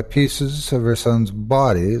identify pieces of her son's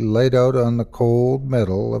body laid out on the cold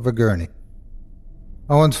metal of a gurney.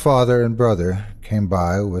 Owen's father and brother came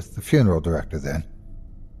by with the funeral director then.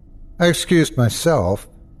 I excused myself,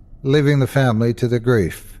 leaving the family to their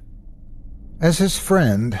grief. As his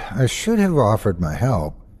friend, I should have offered my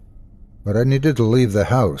help, but I needed to leave the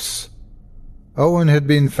house. Owen had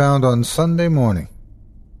been found on Sunday morning.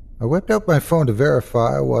 I whipped out my phone to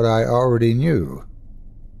verify what I already knew.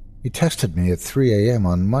 He texted me at 3 a.m.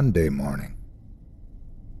 on Monday morning.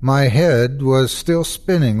 My head was still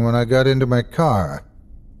spinning when I got into my car.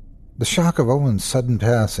 The shock of Owen's sudden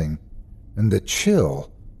passing and the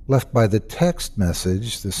chill left by the text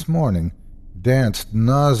message this morning danced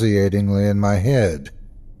nauseatingly in my head.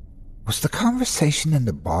 Was the conversation in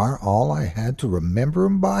the bar all I had to remember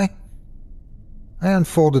him by? I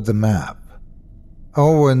unfolded the map.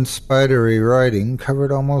 Owen's spidery writing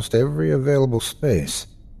covered almost every available space.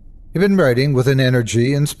 He'd been writing with an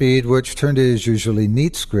energy and speed which turned his usually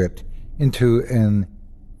neat script into an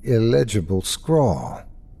illegible scrawl,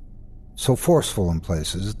 so forceful in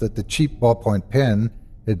places that the cheap ballpoint pen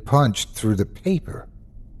had punched through the paper.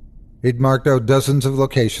 He'd marked out dozens of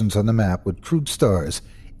locations on the map with crude stars,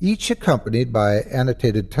 each accompanied by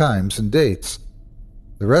annotated times and dates.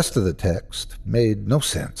 The rest of the text made no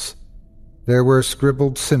sense. There were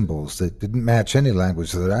scribbled symbols that didn't match any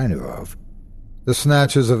language that I knew of. The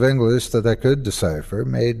snatches of English that I could decipher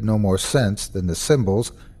made no more sense than the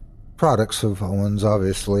symbols, products of Owen's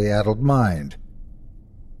obviously addled mind.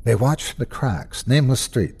 They watch from the cracks, nameless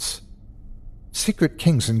streets, secret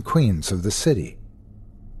kings and queens of the city.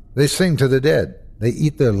 They sing to the dead. They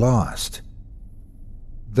eat their lost.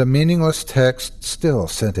 The meaningless text still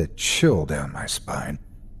sent a chill down my spine.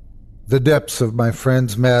 The depths of my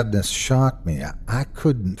friend's madness shocked me. I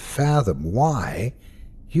couldn't fathom why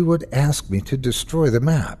he would ask me to destroy the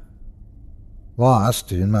map.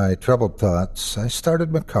 Lost in my troubled thoughts, I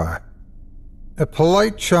started my car. A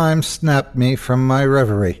polite chime snapped me from my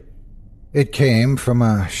reverie. It came from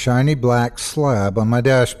a shiny black slab on my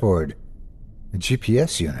dashboard. A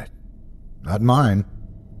GPS unit. Not mine.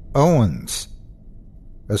 Owen's.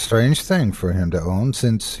 A strange thing for him to own,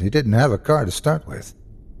 since he didn't have a car to start with.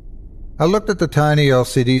 I looked at the tiny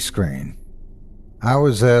LCD screen. I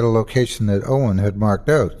was at a location that Owen had marked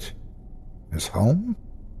out. His home?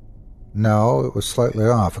 No, it was slightly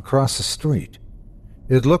off, across the street.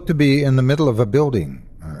 It looked to be in the middle of a building,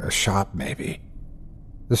 a shop maybe.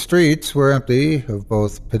 The streets were empty of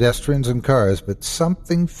both pedestrians and cars, but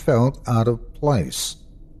something felt out of place.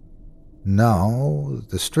 No,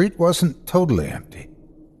 the street wasn't totally empty.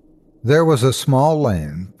 There was a small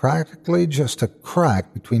lane, practically just a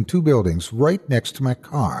crack between two buildings right next to my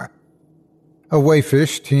car. A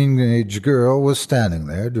waifish teenage girl was standing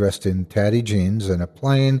there, dressed in tatty jeans and a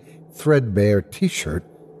plain, threadbare t-shirt,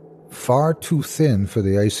 far too thin for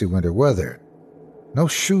the icy winter weather. No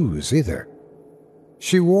shoes, either.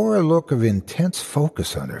 She wore a look of intense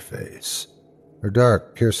focus on her face, her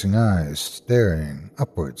dark, piercing eyes staring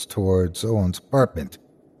upwards towards Owen's apartment.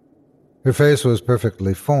 Her face was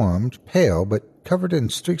perfectly formed, pale, but covered in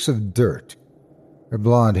streaks of dirt, her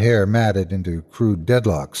blonde hair matted into crude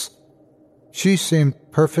deadlocks. She seemed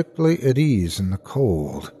perfectly at ease in the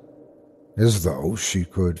cold, as though she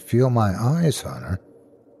could feel my eyes on her.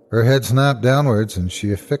 Her head snapped downwards, and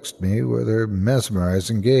she affixed me with her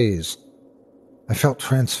mesmerizing gaze. I felt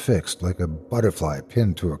transfixed like a butterfly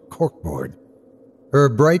pinned to a corkboard. Her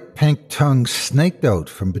bright pink tongue snaked out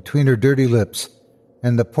from between her dirty lips,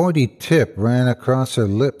 and the pointy tip ran across her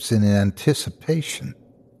lips in anticipation.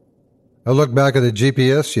 I looked back at the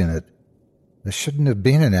GPS unit. There shouldn't have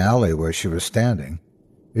been an alley where she was standing.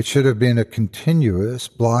 It should have been a continuous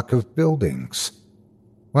block of buildings.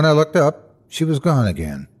 When I looked up, she was gone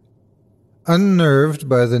again. Unnerved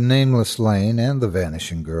by the nameless lane and the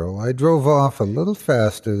vanishing girl, I drove off a little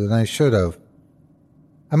faster than I should have.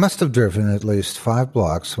 I must have driven at least 5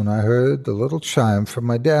 blocks when I heard the little chime from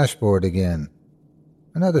my dashboard again.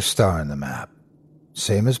 Another star in the map.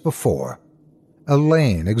 Same as before. A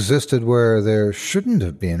lane existed where there shouldn't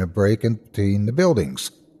have been a break in between the buildings.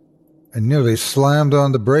 I nearly slammed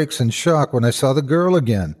on the brakes in shock when I saw the girl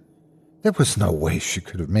again. There was no way she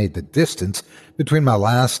could have made the distance between my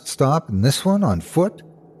last stop and this one on foot.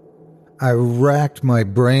 I racked my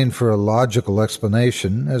brain for a logical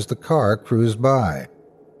explanation as the car cruised by.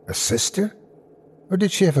 A sister? Or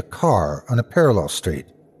did she have a car on a parallel street?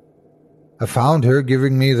 I found her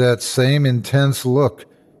giving me that same intense look,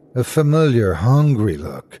 a familiar, hungry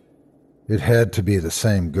look. It had to be the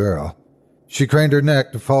same girl. She craned her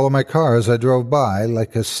neck to follow my car as I drove by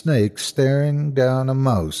like a snake staring down a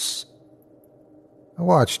mouse. I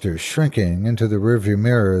watched her shrinking into the rearview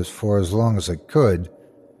mirrors for as long as I could.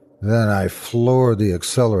 Then I floored the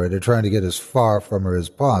accelerator, trying to get as far from her as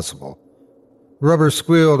possible. Rubber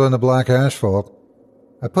squealed on the black asphalt.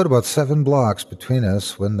 I put about 7 blocks between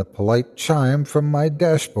us when the polite chime from my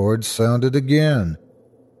dashboard sounded again.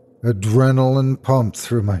 Adrenaline pumped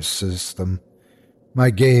through my system. My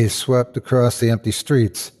gaze swept across the empty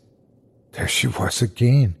streets. There she was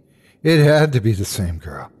again. It had to be the same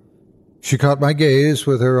girl. She caught my gaze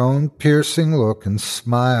with her own piercing look and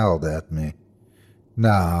smiled at me.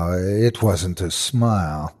 No, it wasn't a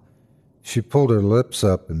smile. She pulled her lips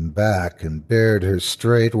up and back and bared her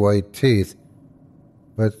straight white teeth,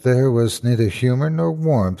 but there was neither humor nor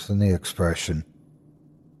warmth in the expression.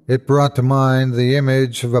 It brought to mind the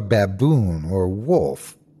image of a baboon or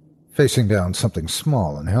wolf facing down something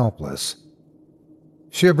small and helpless.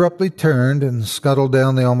 She abruptly turned and scuttled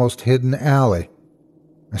down the almost hidden alley.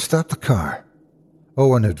 I stopped the car.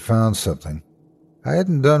 Owen had found something. I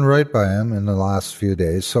hadn't done right by him in the last few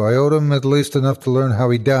days, so I owed him at least enough to learn how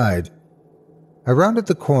he died. I rounded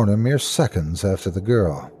the corner mere seconds after the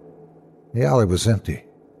girl. The alley was empty.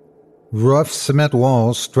 Rough cement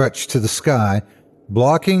walls stretched to the sky,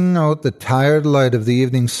 blocking out the tired light of the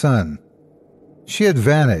evening sun. She had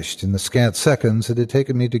vanished in the scant seconds it had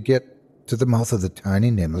taken me to get to the mouth of the tiny,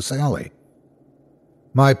 nameless alley.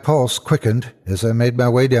 My pulse quickened as I made my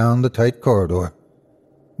way down the tight corridor.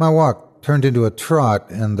 My walk turned into a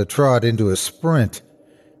trot, and the trot into a sprint.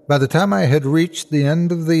 By the time I had reached the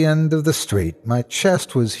end of the street, my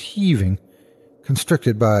chest was heaving,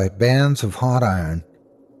 constricted by bands of hot iron.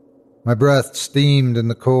 My breath steamed in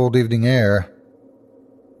the cold evening air.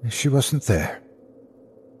 She wasn't there.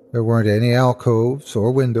 There weren't any alcoves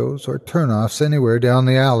or windows or turnoffs anywhere down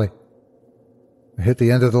the alley. I hit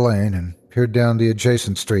the end of the lane and peered down the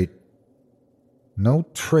adjacent street. No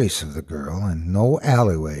trace of the girl, and no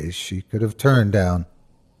alleyways she could have turned down.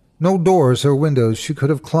 No doors or windows she could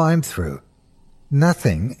have climbed through.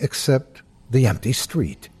 Nothing except the empty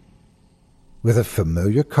street, with a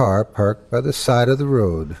familiar car parked by the side of the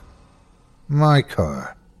road. My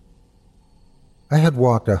car. I had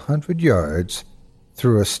walked 100 yards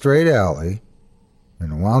through a straight alley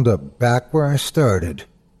and wound up back where I started.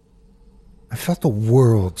 I felt the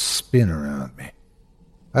world spin around me.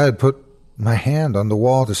 I had put my hand on the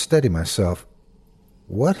wall to steady myself.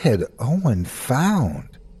 What had Owen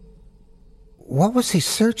found? What was he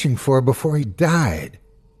searching for before he died?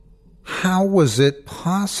 How was it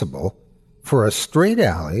possible for a straight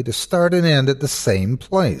alley to start and end at the same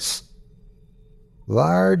place?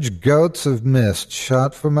 Large gouts of mist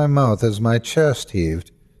shot from my mouth as my chest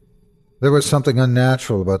heaved. There was something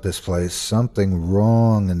unnatural about this place, something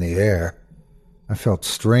wrong in the air. I felt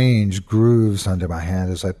strange grooves under my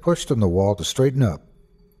hand as I pushed on the wall to straighten up.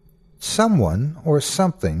 Someone or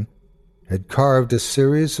something had carved a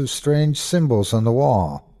series of strange symbols on the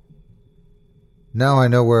wall. Now I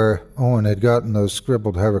know where Owen had gotten those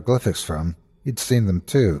scribbled hieroglyphics from. He'd seen them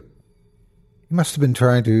too. He must have been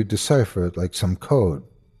trying to decipher it like some code.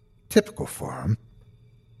 Typical for him.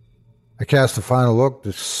 I cast a final look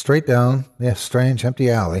straight down the strange empty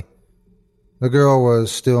alley. The girl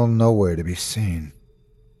was still nowhere to be seen.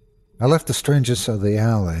 I left the strangeness of the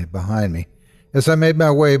alley behind me as I made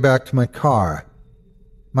my way back to my car.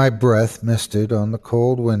 My breath misted on the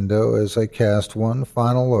cold window as I cast one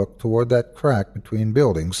final look toward that crack between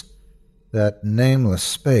buildings, that nameless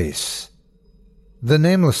space. The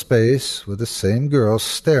nameless space with the same girl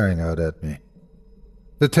staring out at me.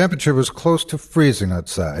 The temperature was close to freezing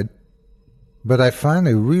outside, but I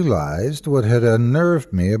finally realized what had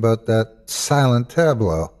unnerved me about that silent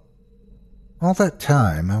tableau. All that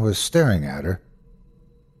time I was staring at her.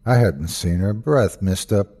 I hadn't seen her breath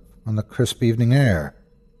mist up on the crisp evening air.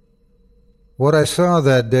 What I saw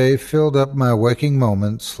that day filled up my waking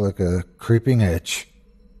moments like a creeping itch.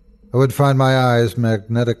 I would find my eyes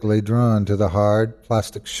magnetically drawn to the hard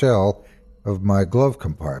plastic shell of my glove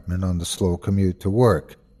compartment on the slow commute to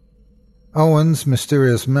work. Owen's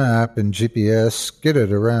mysterious map and GPS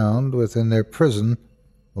skidded around within their prison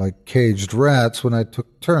like caged rats when I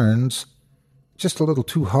took turns, just a little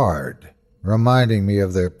too hard, reminding me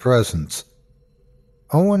of their presence.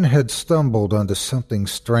 Owen had stumbled onto something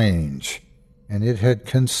strange, and it had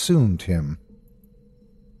consumed him.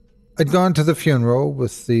 I'd gone to the funeral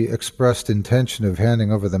with the expressed intention of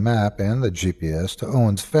handing over the map and the GPS to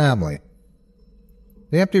Owen's family.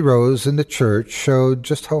 The empty rows in the church showed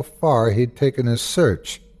just how far he'd taken his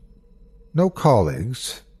search. No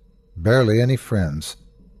colleagues, barely any friends,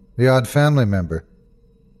 the odd family member.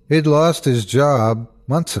 He'd lost his job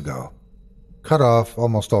months ago, cut off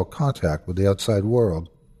almost all contact with the outside world.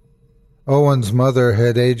 Owen's mother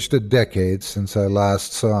had aged a decade since I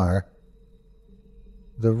last saw her.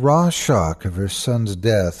 The raw shock of her son's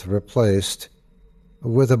death replaced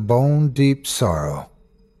with a bone-deep sorrow,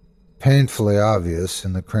 painfully obvious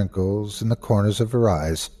in the crinkles in the corners of her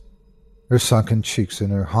eyes, her sunken cheeks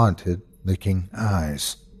and her haunted, leaking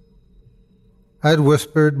eyes. I had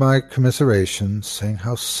whispered my commiseration, saying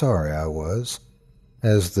how sorry I was,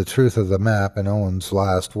 as the truth of the map and Owen's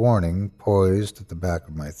last warning poised at the back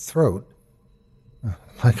of my throat,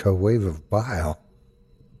 like a wave of bile.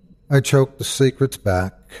 I choked the secrets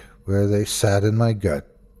back where they sat in my gut,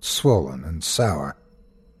 swollen and sour.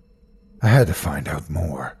 I had to find out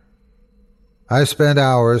more. I spent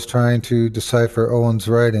hours trying to decipher Owen's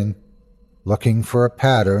writing, looking for a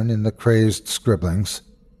pattern in the crazed scribblings.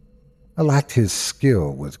 I lacked his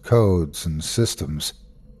skill with codes and systems.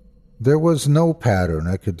 There was no pattern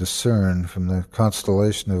I could discern from the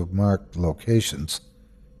constellation of marked locations.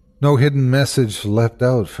 No hidden message leapt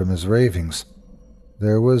out from his ravings.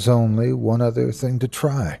 There was only one other thing to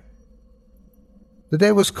try. The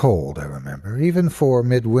day was cold, I remember, even for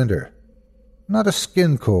midwinter. Not a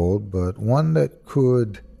skin cold, but one that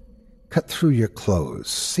could cut through your clothes,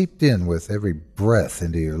 seeped in with every breath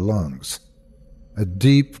into your lungs. A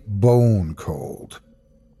deep bone cold.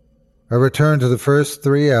 I returned to the first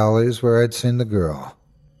 3 alleys where I'd seen the girl.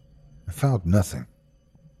 I found nothing.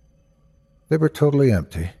 They were totally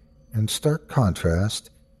empty, in stark contrast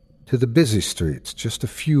to the busy streets just a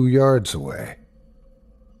few yards away.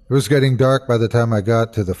 It was getting dark by the time I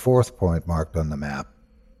got to the 4th point marked on the map.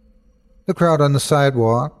 The crowd on the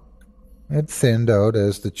sidewalk had thinned out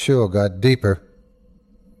as the chill got deeper.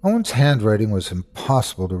 Owen's handwriting was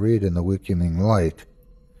impossible to read in the weakening light.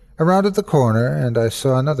 I rounded the corner, and I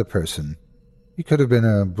saw another person. He could have been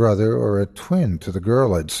a brother or a twin to the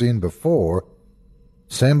girl I'd seen before.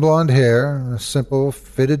 Same blonde hair, a simple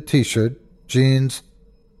fitted t-shirt, jeans,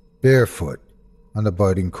 barefoot on the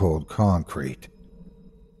biting cold concrete.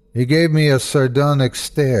 He gave me a sardonic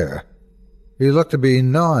stare. He looked to be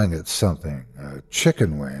gnawing at something, a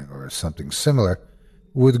chicken wing or something similar,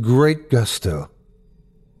 with great gusto.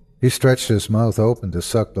 He stretched his mouth open to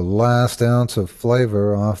suck the last ounce of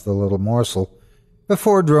flavor off the little morsel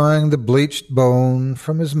before drawing the bleached bone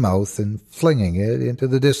from his mouth and flinging it into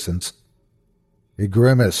the distance. He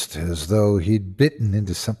grimaced as though he'd bitten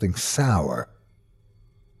into something sour.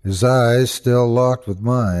 His eyes still locked with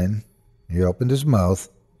mine, he opened his mouth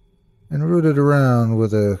and rooted around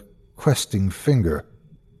with a questing finger.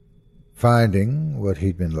 Finding what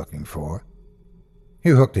he'd been looking for, he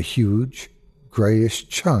hooked a huge, grayish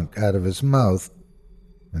chunk out of his mouth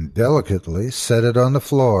and delicately set it on the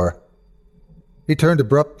floor. He turned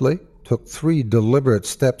abruptly, took 3 deliberate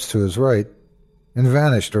steps to his right, and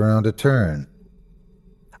vanished around a turn.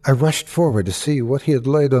 I rushed forward to see what he had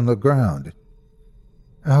laid on the ground.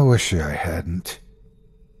 I wish I hadn't.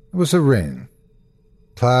 It was a ring,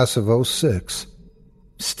 class of '06,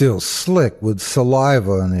 still slick with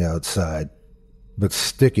saliva on the outside, but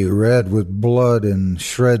sticky red with blood and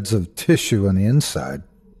shreds of tissue on the inside.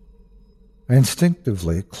 I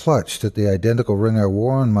instinctively clutched at the identical ring I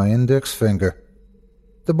wore on my index finger.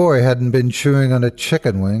 The boy hadn't been chewing on a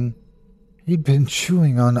chicken wing. He'd been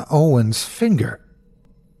chewing on Owen's finger.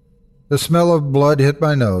 The smell of blood hit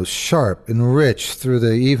my nose, sharp and rich through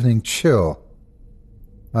the evening chill.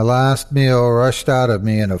 My last meal rushed out of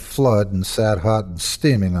me in a flood and sat hot and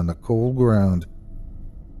steaming on the cold ground.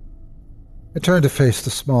 I turned to face the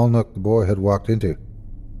small nook the boy had walked into.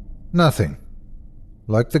 Nothing.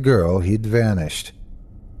 Like the girl, he'd vanished.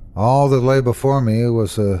 All that lay before me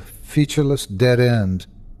was a featureless dead end.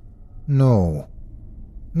 No,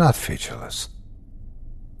 not featureless.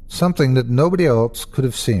 Something that nobody else could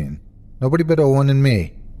have seen. Nobody but Owen and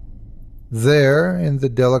me. There, in the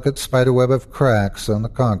delicate spiderweb of cracks on the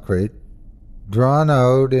concrete, drawn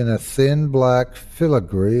out in a thin black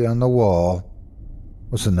filigree on the wall,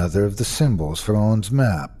 was another of the symbols for Owen's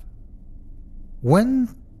map.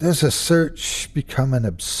 When does a search become an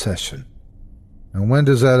obsession? And when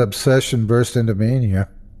does that obsession burst into mania?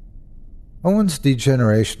 Owen's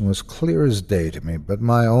degeneration was clear as day to me, but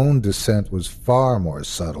my own descent was far more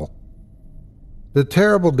subtle. The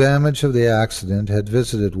terrible damage of the accident had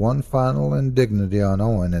visited one final indignity on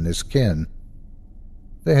Owen and his kin.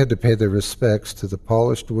 They had to pay their respects to the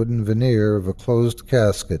polished wooden veneer of a closed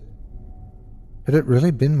casket. Had it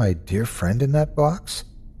really been my dear friend in that box?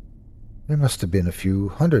 There must have been a few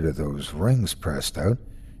hundred of those rings pressed out.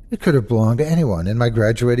 It could have belonged to anyone in my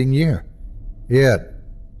graduating year. Yet,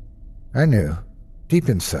 I knew, deep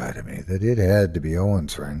inside of me, that it had to be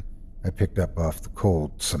Owen's ring I picked up off the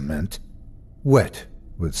cold cement, wet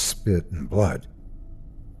with spit and blood.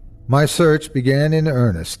 My search began in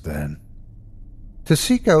earnest then. To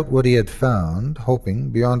seek out what he had found,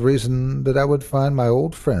 hoping beyond reason that I would find my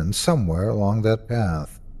old friend somewhere along that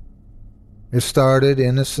path. It started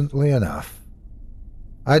innocently enough.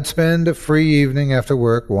 I'd spend a free evening after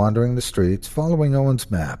work wandering the streets, following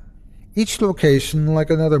Owen's map, each location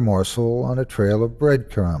like another morsel on a trail of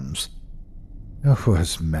breadcrumbs. It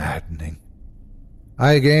was maddening.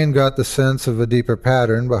 I again got the sense of a deeper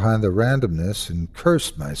pattern behind the randomness and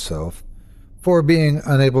cursed myself for being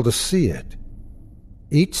unable to see it.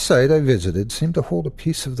 Each site I visited seemed to hold a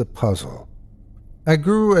piece of the puzzle. I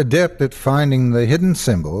grew adept at finding the hidden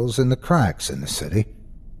symbols in the cracks in the city.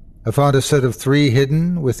 I found a set of 3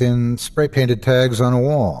 hidden within spray-painted tags on a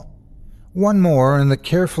wall. One more in the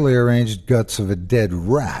carefully arranged guts of a dead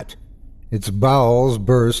rat, its bowels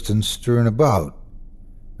burst and strewn about.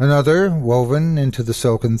 Another woven into the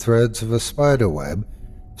silken threads of a spider web,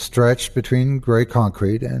 stretched between gray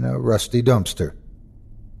concrete and a rusty dumpster.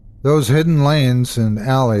 Those hidden lanes and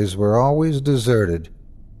alleys were always deserted.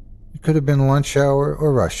 It could have been lunch hour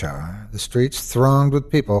or rush hour, the streets thronged with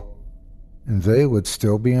people, and they would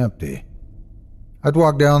still be empty. I'd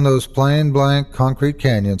walk down those plain, blank concrete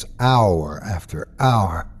canyons hour after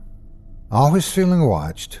hour, always feeling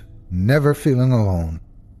watched, never feeling alone.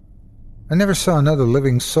 I never saw another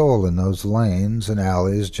living soul in those lanes and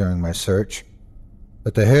alleys during my search,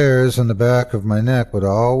 but the hairs on the back of my neck would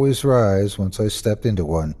always rise once I stepped into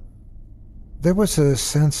one. There was a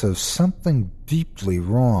sense of something deeply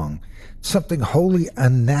wrong, something wholly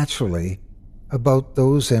unnaturally about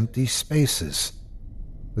those empty spaces.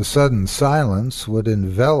 The sudden silence would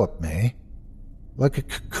envelop me like a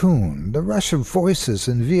cocoon, the rush of voices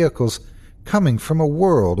and vehicles coming from a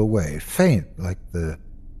world away, faint like the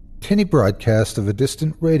tinny broadcast of a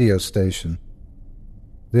distant radio station.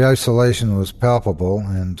 The isolation was palpable,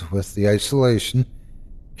 and with the isolation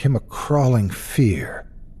came a crawling fear,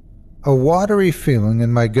 a watery feeling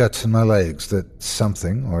in my guts and my legs that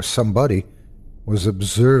something or somebody was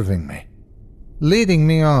observing me, leading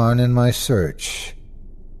me on in my search.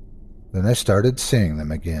 Then I started seeing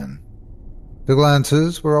them again. The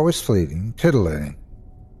glances were always fleeting, titillating.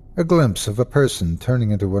 A glimpse of a person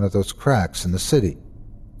turning into one of those cracks in the city,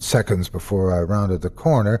 seconds before I rounded the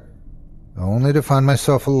corner, only to find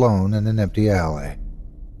myself alone in an empty alley.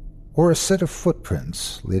 Or a set of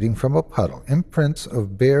footprints leading from a puddle, imprints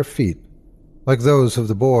of bare feet, like those of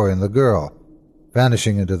the boy and the girl,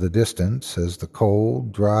 vanishing into the distance as the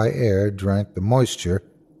cold, dry air drank the moisture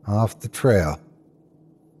off the trail.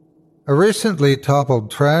 A recently toppled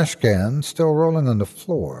trash can still rolling on the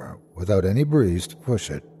floor without any breeze to push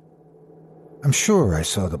it. I'm sure I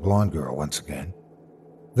saw the blonde girl once again.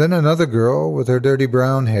 Then another girl with her dirty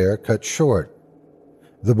brown hair cut short.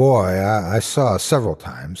 The boy I saw several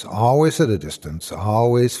times, always at a distance,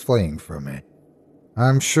 always fleeing from me.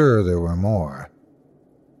 I'm sure there were more.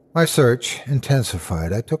 My search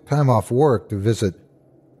intensified. I took time off work to visit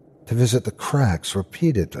to visit the cracks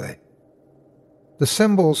repeatedly. The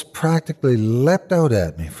symbols practically leapt out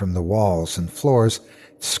at me from the walls and floors,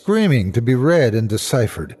 screaming to be read and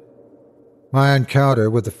deciphered. My encounter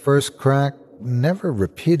with the first crack never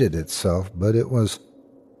repeated itself, but it was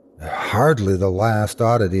hardly the last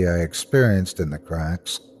oddity I experienced in the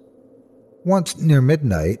cracks. Once near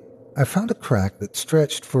midnight, I found a crack that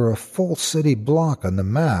stretched for a full city block on the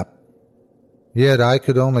map, yet I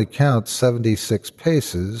could only count 76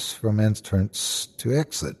 paces from entrance to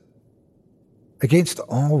exit. Against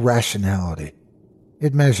all rationality,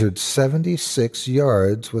 it measured 76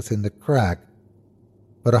 yards within the crack,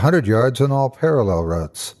 but 100 yards on all parallel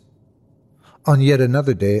routes. On yet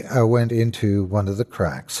another day, I went into one of the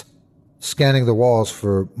cracks, scanning the walls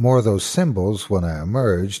for more of those symbols when I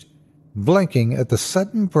emerged, blinking at the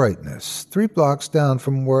sudden brightness 3 blocks down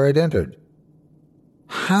from where I'd entered.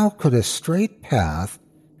 How could a straight path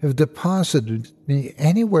have deposited me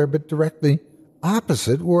anywhere but directly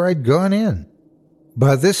opposite where I'd gone in?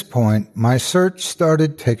 By this point, my search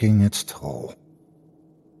started taking its toll.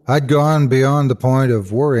 I'd gone beyond the point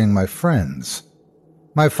of worrying my friends.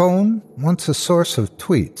 My phone, once a source of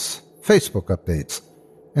tweets, Facebook updates,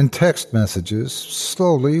 and text messages,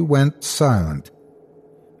 slowly went silent.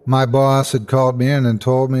 My boss had called me in and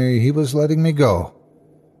told me he was letting me go.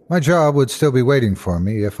 My job would still be waiting for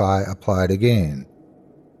me if I applied again.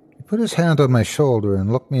 He put his hand on my shoulder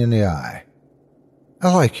and looked me in the eye.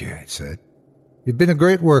 "I like you," he said. "You've been a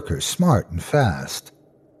great worker, smart and fast.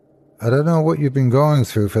 I don't know what you've been going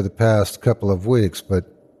through for the past couple of weeks, but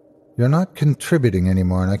you're not contributing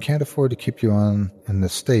anymore, and I can't afford to keep you on in the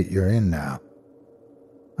state you're in now."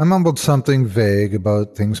 I mumbled something vague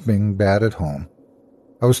about things being bad at home.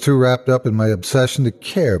 I was too wrapped up in my obsession to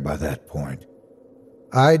care by that point.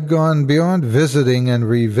 I'd gone beyond visiting and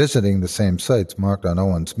revisiting the same sites marked on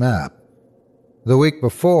Owen's map. The week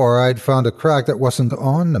before, I'd found a crack that wasn't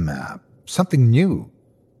on the map, something new.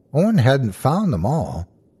 Owen hadn't found them all.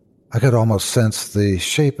 I could almost sense the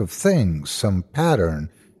shape of things, some pattern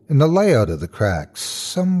in the layout of the cracks,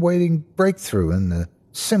 some waiting breakthrough in the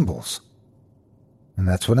symbols. And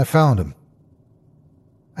that's when I found him.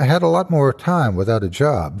 I had a lot more time without a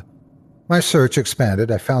job. My search expanded.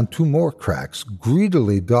 I found 2 more cracks,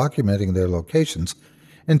 greedily documenting their locations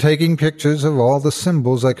and taking pictures of all the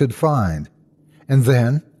symbols I could find. And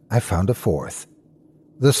then I found a 4th.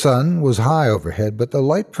 The sun was high overhead, but the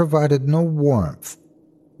light provided no warmth.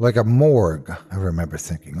 Like a morgue, I remember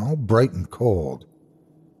thinking, all bright and cold.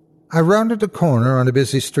 I rounded a corner on a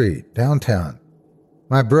busy street, downtown.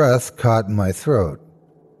 My breath caught in my throat.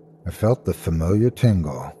 I felt the familiar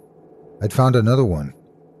tingle. I'd found another one.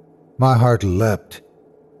 My heart leapt,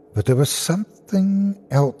 but there was something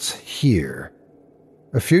else here.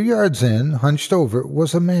 A few yards in, hunched over,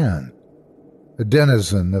 was a man. A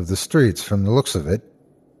denizen of the streets from the looks of it.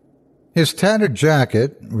 His tattered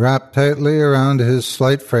jacket wrapped tightly around his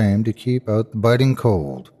slight frame to keep out the biting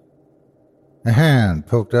cold. A hand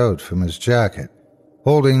poked out from his jacket,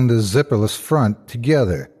 holding the zipperless front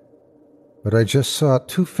together, but I just saw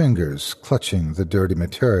 2 fingers clutching the dirty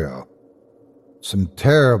material. Some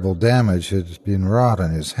terrible damage had been wrought on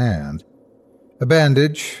his hand. A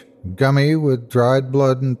bandage, gummy with dried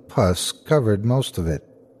blood and pus, covered most of it.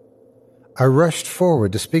 I rushed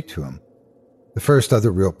forward to speak to him, the first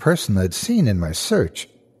other real person I'd seen in my search.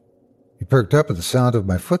 He perked up at the sound of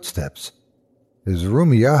my footsteps. His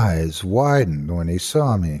rheumy eyes widened when he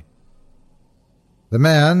saw me. The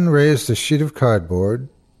man raised a sheet of cardboard,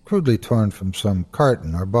 crudely torn from some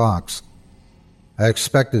carton or box. I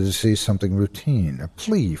expected to see something routine, a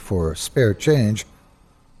plea for spare change,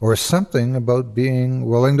 or something about being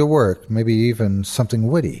willing to work, maybe even something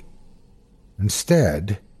witty.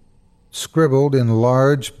 Instead, scribbled in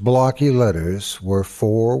large, blocky letters, were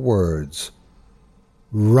 4 words.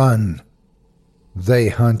 "Run. They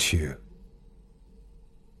hunt you."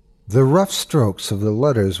 The rough strokes of the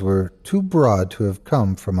letters were too broad to have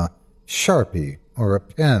come from a Sharpie or a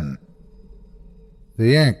pen.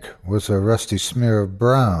 The ink was a rusty smear of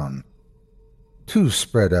brown, too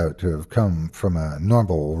spread out to have come from a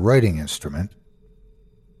normal writing instrument.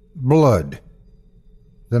 Blood.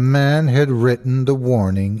 The man had written the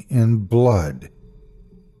warning in blood.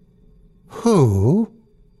 Who?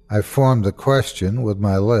 I formed the question with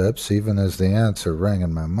my lips, even as the answer rang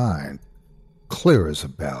in my mind, clear as a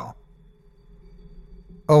bell.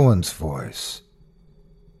 Owen's voice.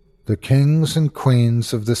 The kings and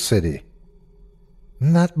queens of the city.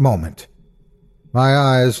 In that moment, my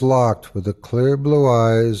eyes locked with the clear blue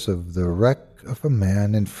eyes of the wreck of a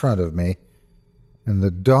man in front of me, and the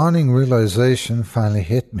dawning realization finally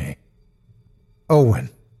hit me. Owen.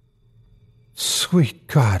 Sweet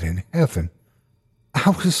God in heaven, I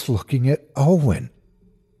was looking at Owen.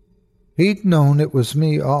 He'd known it was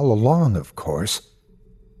me all along, of course,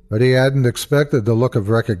 but he hadn't expected the look of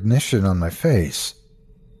recognition on my face.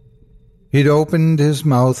 He'd opened his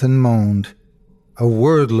mouth and moaned, a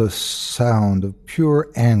wordless sound of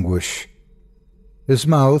pure anguish. His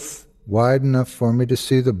mouth, wide enough for me to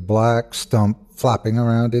see the black stump flapping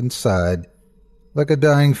around inside, like a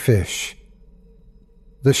dying fish.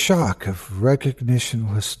 The shock of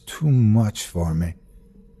recognition was too much for me.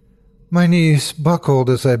 My knees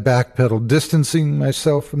buckled as I backpedaled, distancing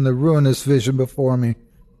myself from the ruinous vision before me.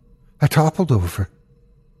 I toppled over,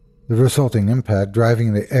 the resulting impact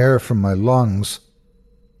driving the air from my lungs.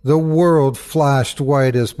 The world flashed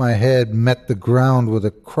white as my head met the ground with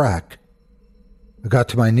a crack. I got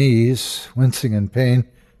to my knees, wincing in pain.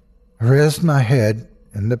 I raised my head,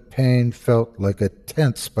 and the pain felt like a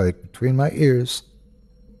tent spike between my ears.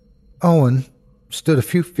 Owen stood a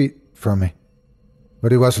few feet from me,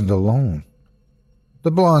 but he wasn't alone. The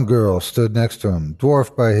blonde girl stood next to him,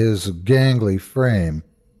 dwarfed by his gangly frame.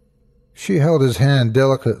 She held his hand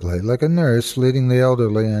delicately, like a nurse leading the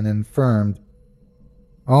elderly and infirmed.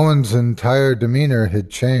 Owen's entire demeanor had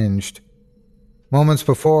changed. Moments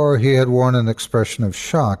before, he had worn an expression of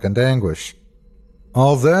shock and anguish.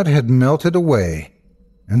 All that had melted away,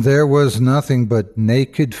 and there was nothing but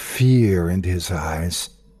naked fear in his eyes.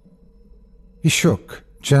 He shook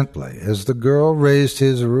gently as the girl raised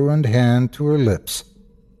his ruined hand to her lips,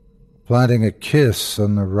 planting a kiss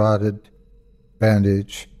on the rotted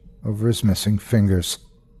bandage over his missing fingers.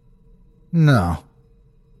 No,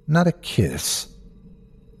 not a kiss.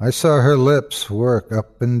 I saw her lips work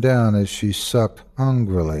up and down as she sucked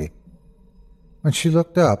hungrily. When she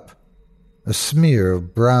looked up, a smear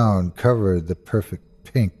of brown covered the perfect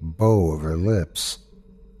pink bow of her lips.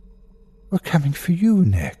 "We're coming for you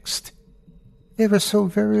next. There is so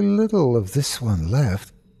very little of this one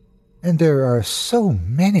left, and there are so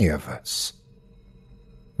many of us."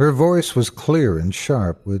 Her voice was clear and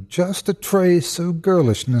sharp, with just a trace of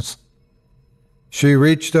girlishness. She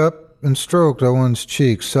reached up and stroked Owen's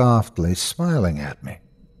cheek softly, smiling at me.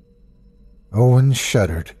 Owen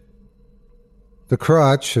shuddered. The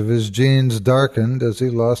crotch of his jeans darkened as he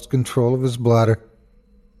lost control of his bladder.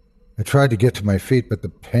 I tried to get to my feet, but the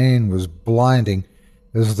pain was blinding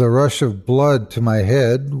as the rush of blood to my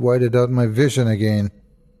head whited out my vision again.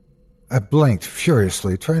 I blinked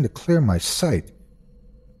furiously, trying to clear my sight.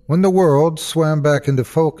 When the world swam back into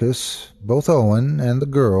focus, both Owen and the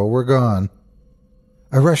girl were gone.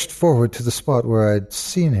 I rushed forward to the spot where I'd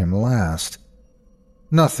seen him last.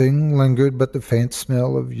 Nothing lingered but the faint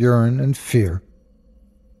smell of urine and fear.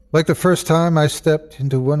 Like the first time I stepped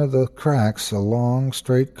into one of the cracks, a long,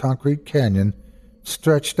 straight concrete canyon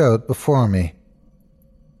stretched out before me.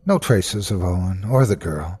 No traces of Owen or the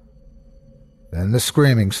girl. Then the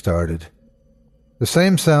screaming started. The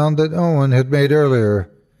same sound that Owen had made earlier,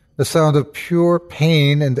 the sound of pure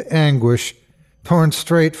pain and anguish torn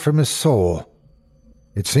straight from his soul.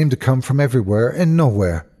 It seemed to come from everywhere and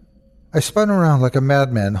nowhere. I spun around like a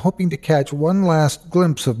madman, hoping to catch one last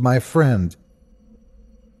glimpse of my friend.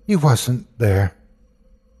 He wasn't there.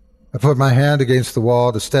 I put my hand against the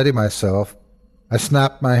wall to steady myself. I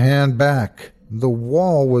snapped my hand back. The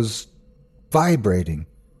wall was vibrating,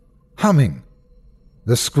 humming.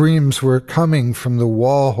 The screams were coming from the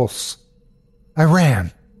walls. I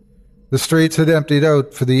ran. The streets had emptied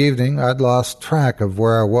out for the evening. I'd lost track of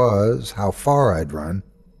where I was, how far I'd run.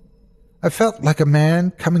 I felt like a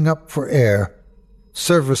man coming up for air,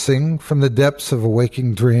 surfacing from the depths of a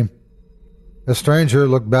waking dream. A stranger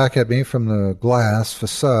looked back at me from the glass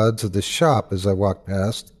facades of the shop as I walked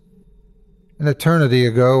past. An eternity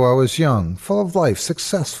ago I was young, full of life,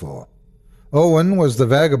 successful. Owen was the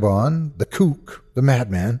vagabond, the kook, the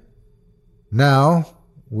madman. Now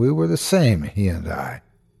we were the same, he and I.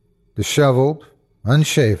 Disheveled,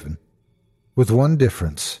 unshaven, with one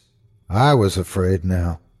difference. I was afraid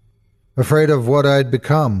now. Afraid of what I'd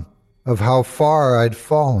become, of how far I'd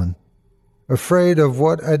fallen. Afraid of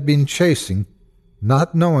what I'd been chasing,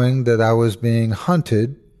 not knowing that I was being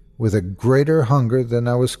hunted with a greater hunger than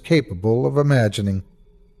I was capable of imagining.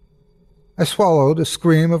 I swallowed a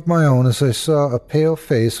scream of my own as I saw a pale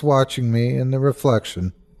face watching me in the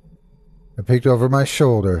reflection. I peeked over my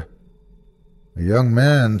shoulder. A young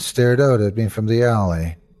man stared out at me from the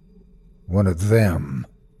alley. One of them.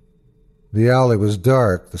 The alley was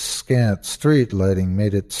dark. The scant street lighting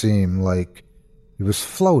made it seem like he was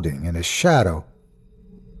floating in a shadow.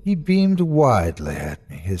 He beamed widely at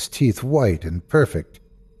me, his teeth white and perfect.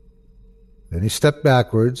 Then he stepped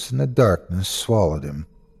backwards, and the darkness swallowed him.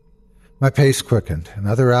 My pace quickened.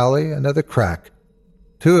 Another alley, another crack.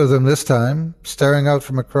 2 of them this time, staring out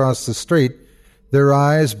from across the street, their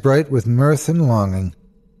eyes bright with mirth and longing.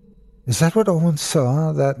 Is that what Owen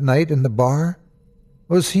saw that night in the bar?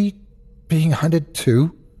 Was he being hunted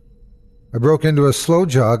too? I broke into a slow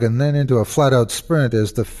jog and then into a flat-out sprint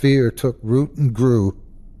as the fear took root and grew.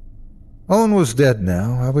 Owen was dead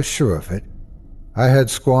now, I was sure of it. I had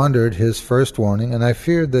squandered his first warning, and I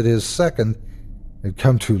feared that his second had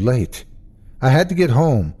come too late. I had to get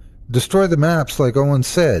home, destroy the maps like Owen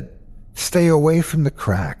said, stay away from the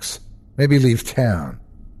cracks, maybe leave town.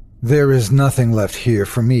 There is nothing left here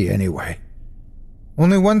for me anyway.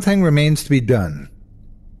 Only one thing remains to be done.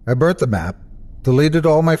 I burnt the map, deleted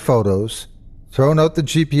all my photos, thrown out the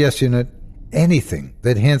GPS unit, anything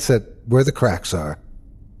that hints at where the cracks are.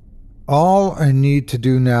 All I need to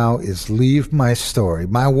do now is leave my story,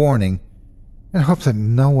 my warning, and hope that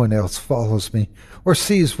no one else follows me or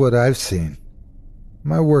sees what I've seen.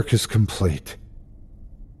 My work is complete.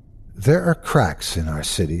 There are cracks in our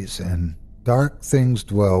cities, and dark things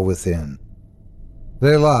dwell within.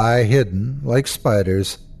 They lie hidden like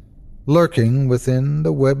spiders, lurking within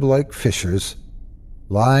the web-like fissures,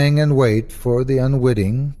 lying in wait for the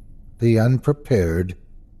unwitting, the unprepared,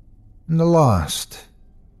 and the lost.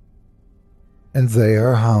 And they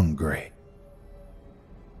are hungry.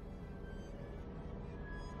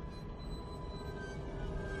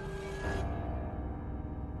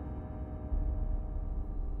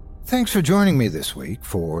 Thanks for joining me this week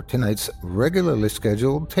for tonight's regularly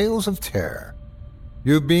scheduled Tales of Terror.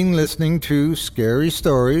 You've been listening to Scary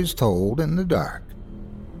Stories Told in the Dark.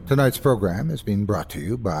 Tonight's program is being brought to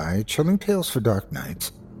you by Chilling Tales for Dark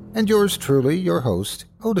Nights, and yours truly, your host,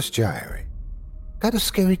 Otis Gyrie. Got a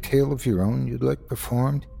scary tale of your own you'd like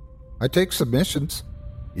performed? I take submissions.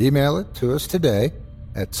 Email it to us today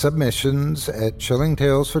at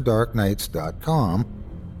submissions@chillingtalesfordarknights.com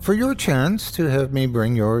for your chance to have me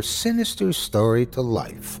bring your sinister story to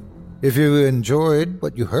life. If you enjoyed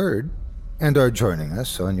what you heard and are joining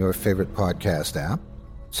us on your favorite podcast app,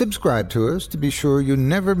 subscribe to us to be sure you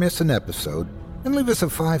never miss an episode, and leave us a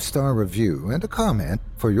 5-star review and a comment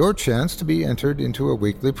for your chance to be entered into a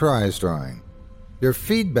weekly prize drawing. Your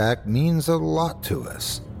feedback means a lot to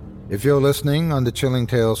us. If you're listening on the Chilling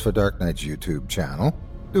Tales for Dark Nights YouTube channel,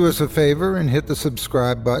 do us a favor and hit the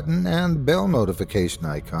subscribe button and bell notification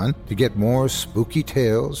icon to get more spooky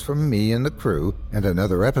tales from me and the crew and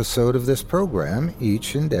another episode of this program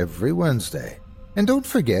each and every Wednesday. And don't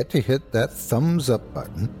forget to hit that thumbs up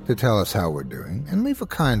button to tell us how we're doing and leave a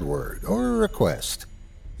kind word or a request.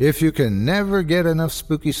 If you can never get enough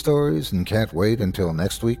spooky stories and can't wait until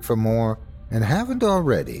next week for more, and haven't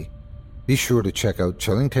already, be sure to check out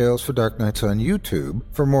Chilling Tales for Dark Nights on YouTube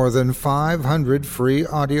for more than 500 free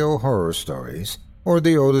audio horror stories, or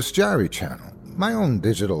the Otis Gyrie channel, my own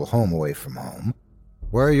digital home away from home,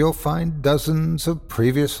 where you'll find dozens of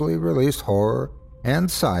previously released horror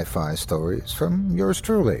and sci-fi stories from yours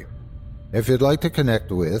truly. If you'd like to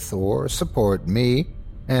connect with or support me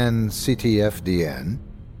and CTFDN,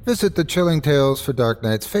 visit the Chilling Tales for Dark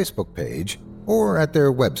Nights Facebook page or at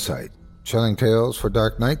their website,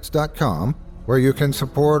 chillingtalesfordarknights.com, where you can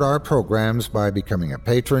support our programs by becoming a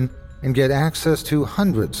patron and get access to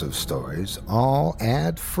hundreds of stories, all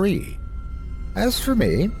ad-free. As for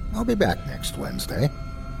me, I'll be back next Wednesday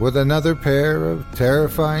with another pair of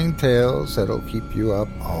terrifying tales that'll keep you up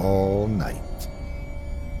all night.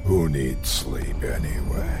 Who needs sleep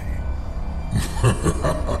anyway?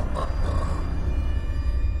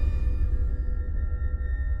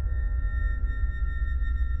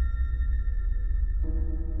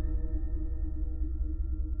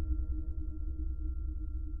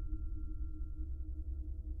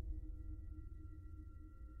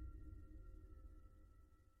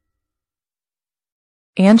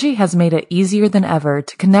 Angie has made it easier than ever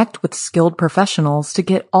to connect with skilled professionals to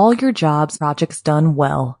get all your jobs projects done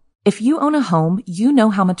well. If you own a home, you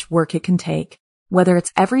know how much work it can take, whether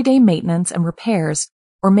it's everyday maintenance and repairs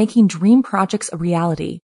or making dream projects a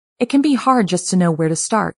reality. It can be hard just to know where to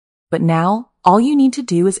start, but now all you need to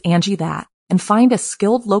do is Angie that and find a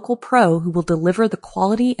skilled local pro who will deliver the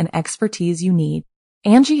quality and expertise you need.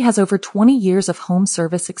 Angie has over 20 years of home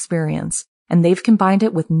service experience, and they've combined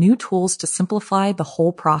it with new tools to simplify the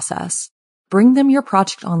whole process. Bring them your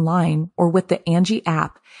project online or with the Angie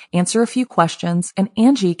app, answer a few questions, and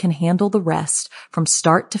Angie can handle the rest from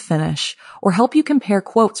start to finish, or help you compare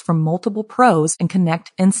quotes from multiple pros and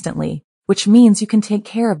connect instantly, which means you can take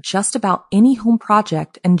care of just about any home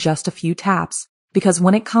project in just a few taps. Because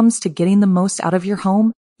when it comes to getting the most out of your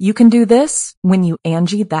home, you can do this when you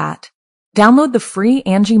Angie that. Download the free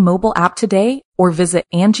Angie mobile app today or visit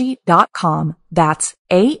Angie.com. That's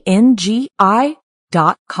ANGI.com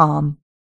S1E12.com.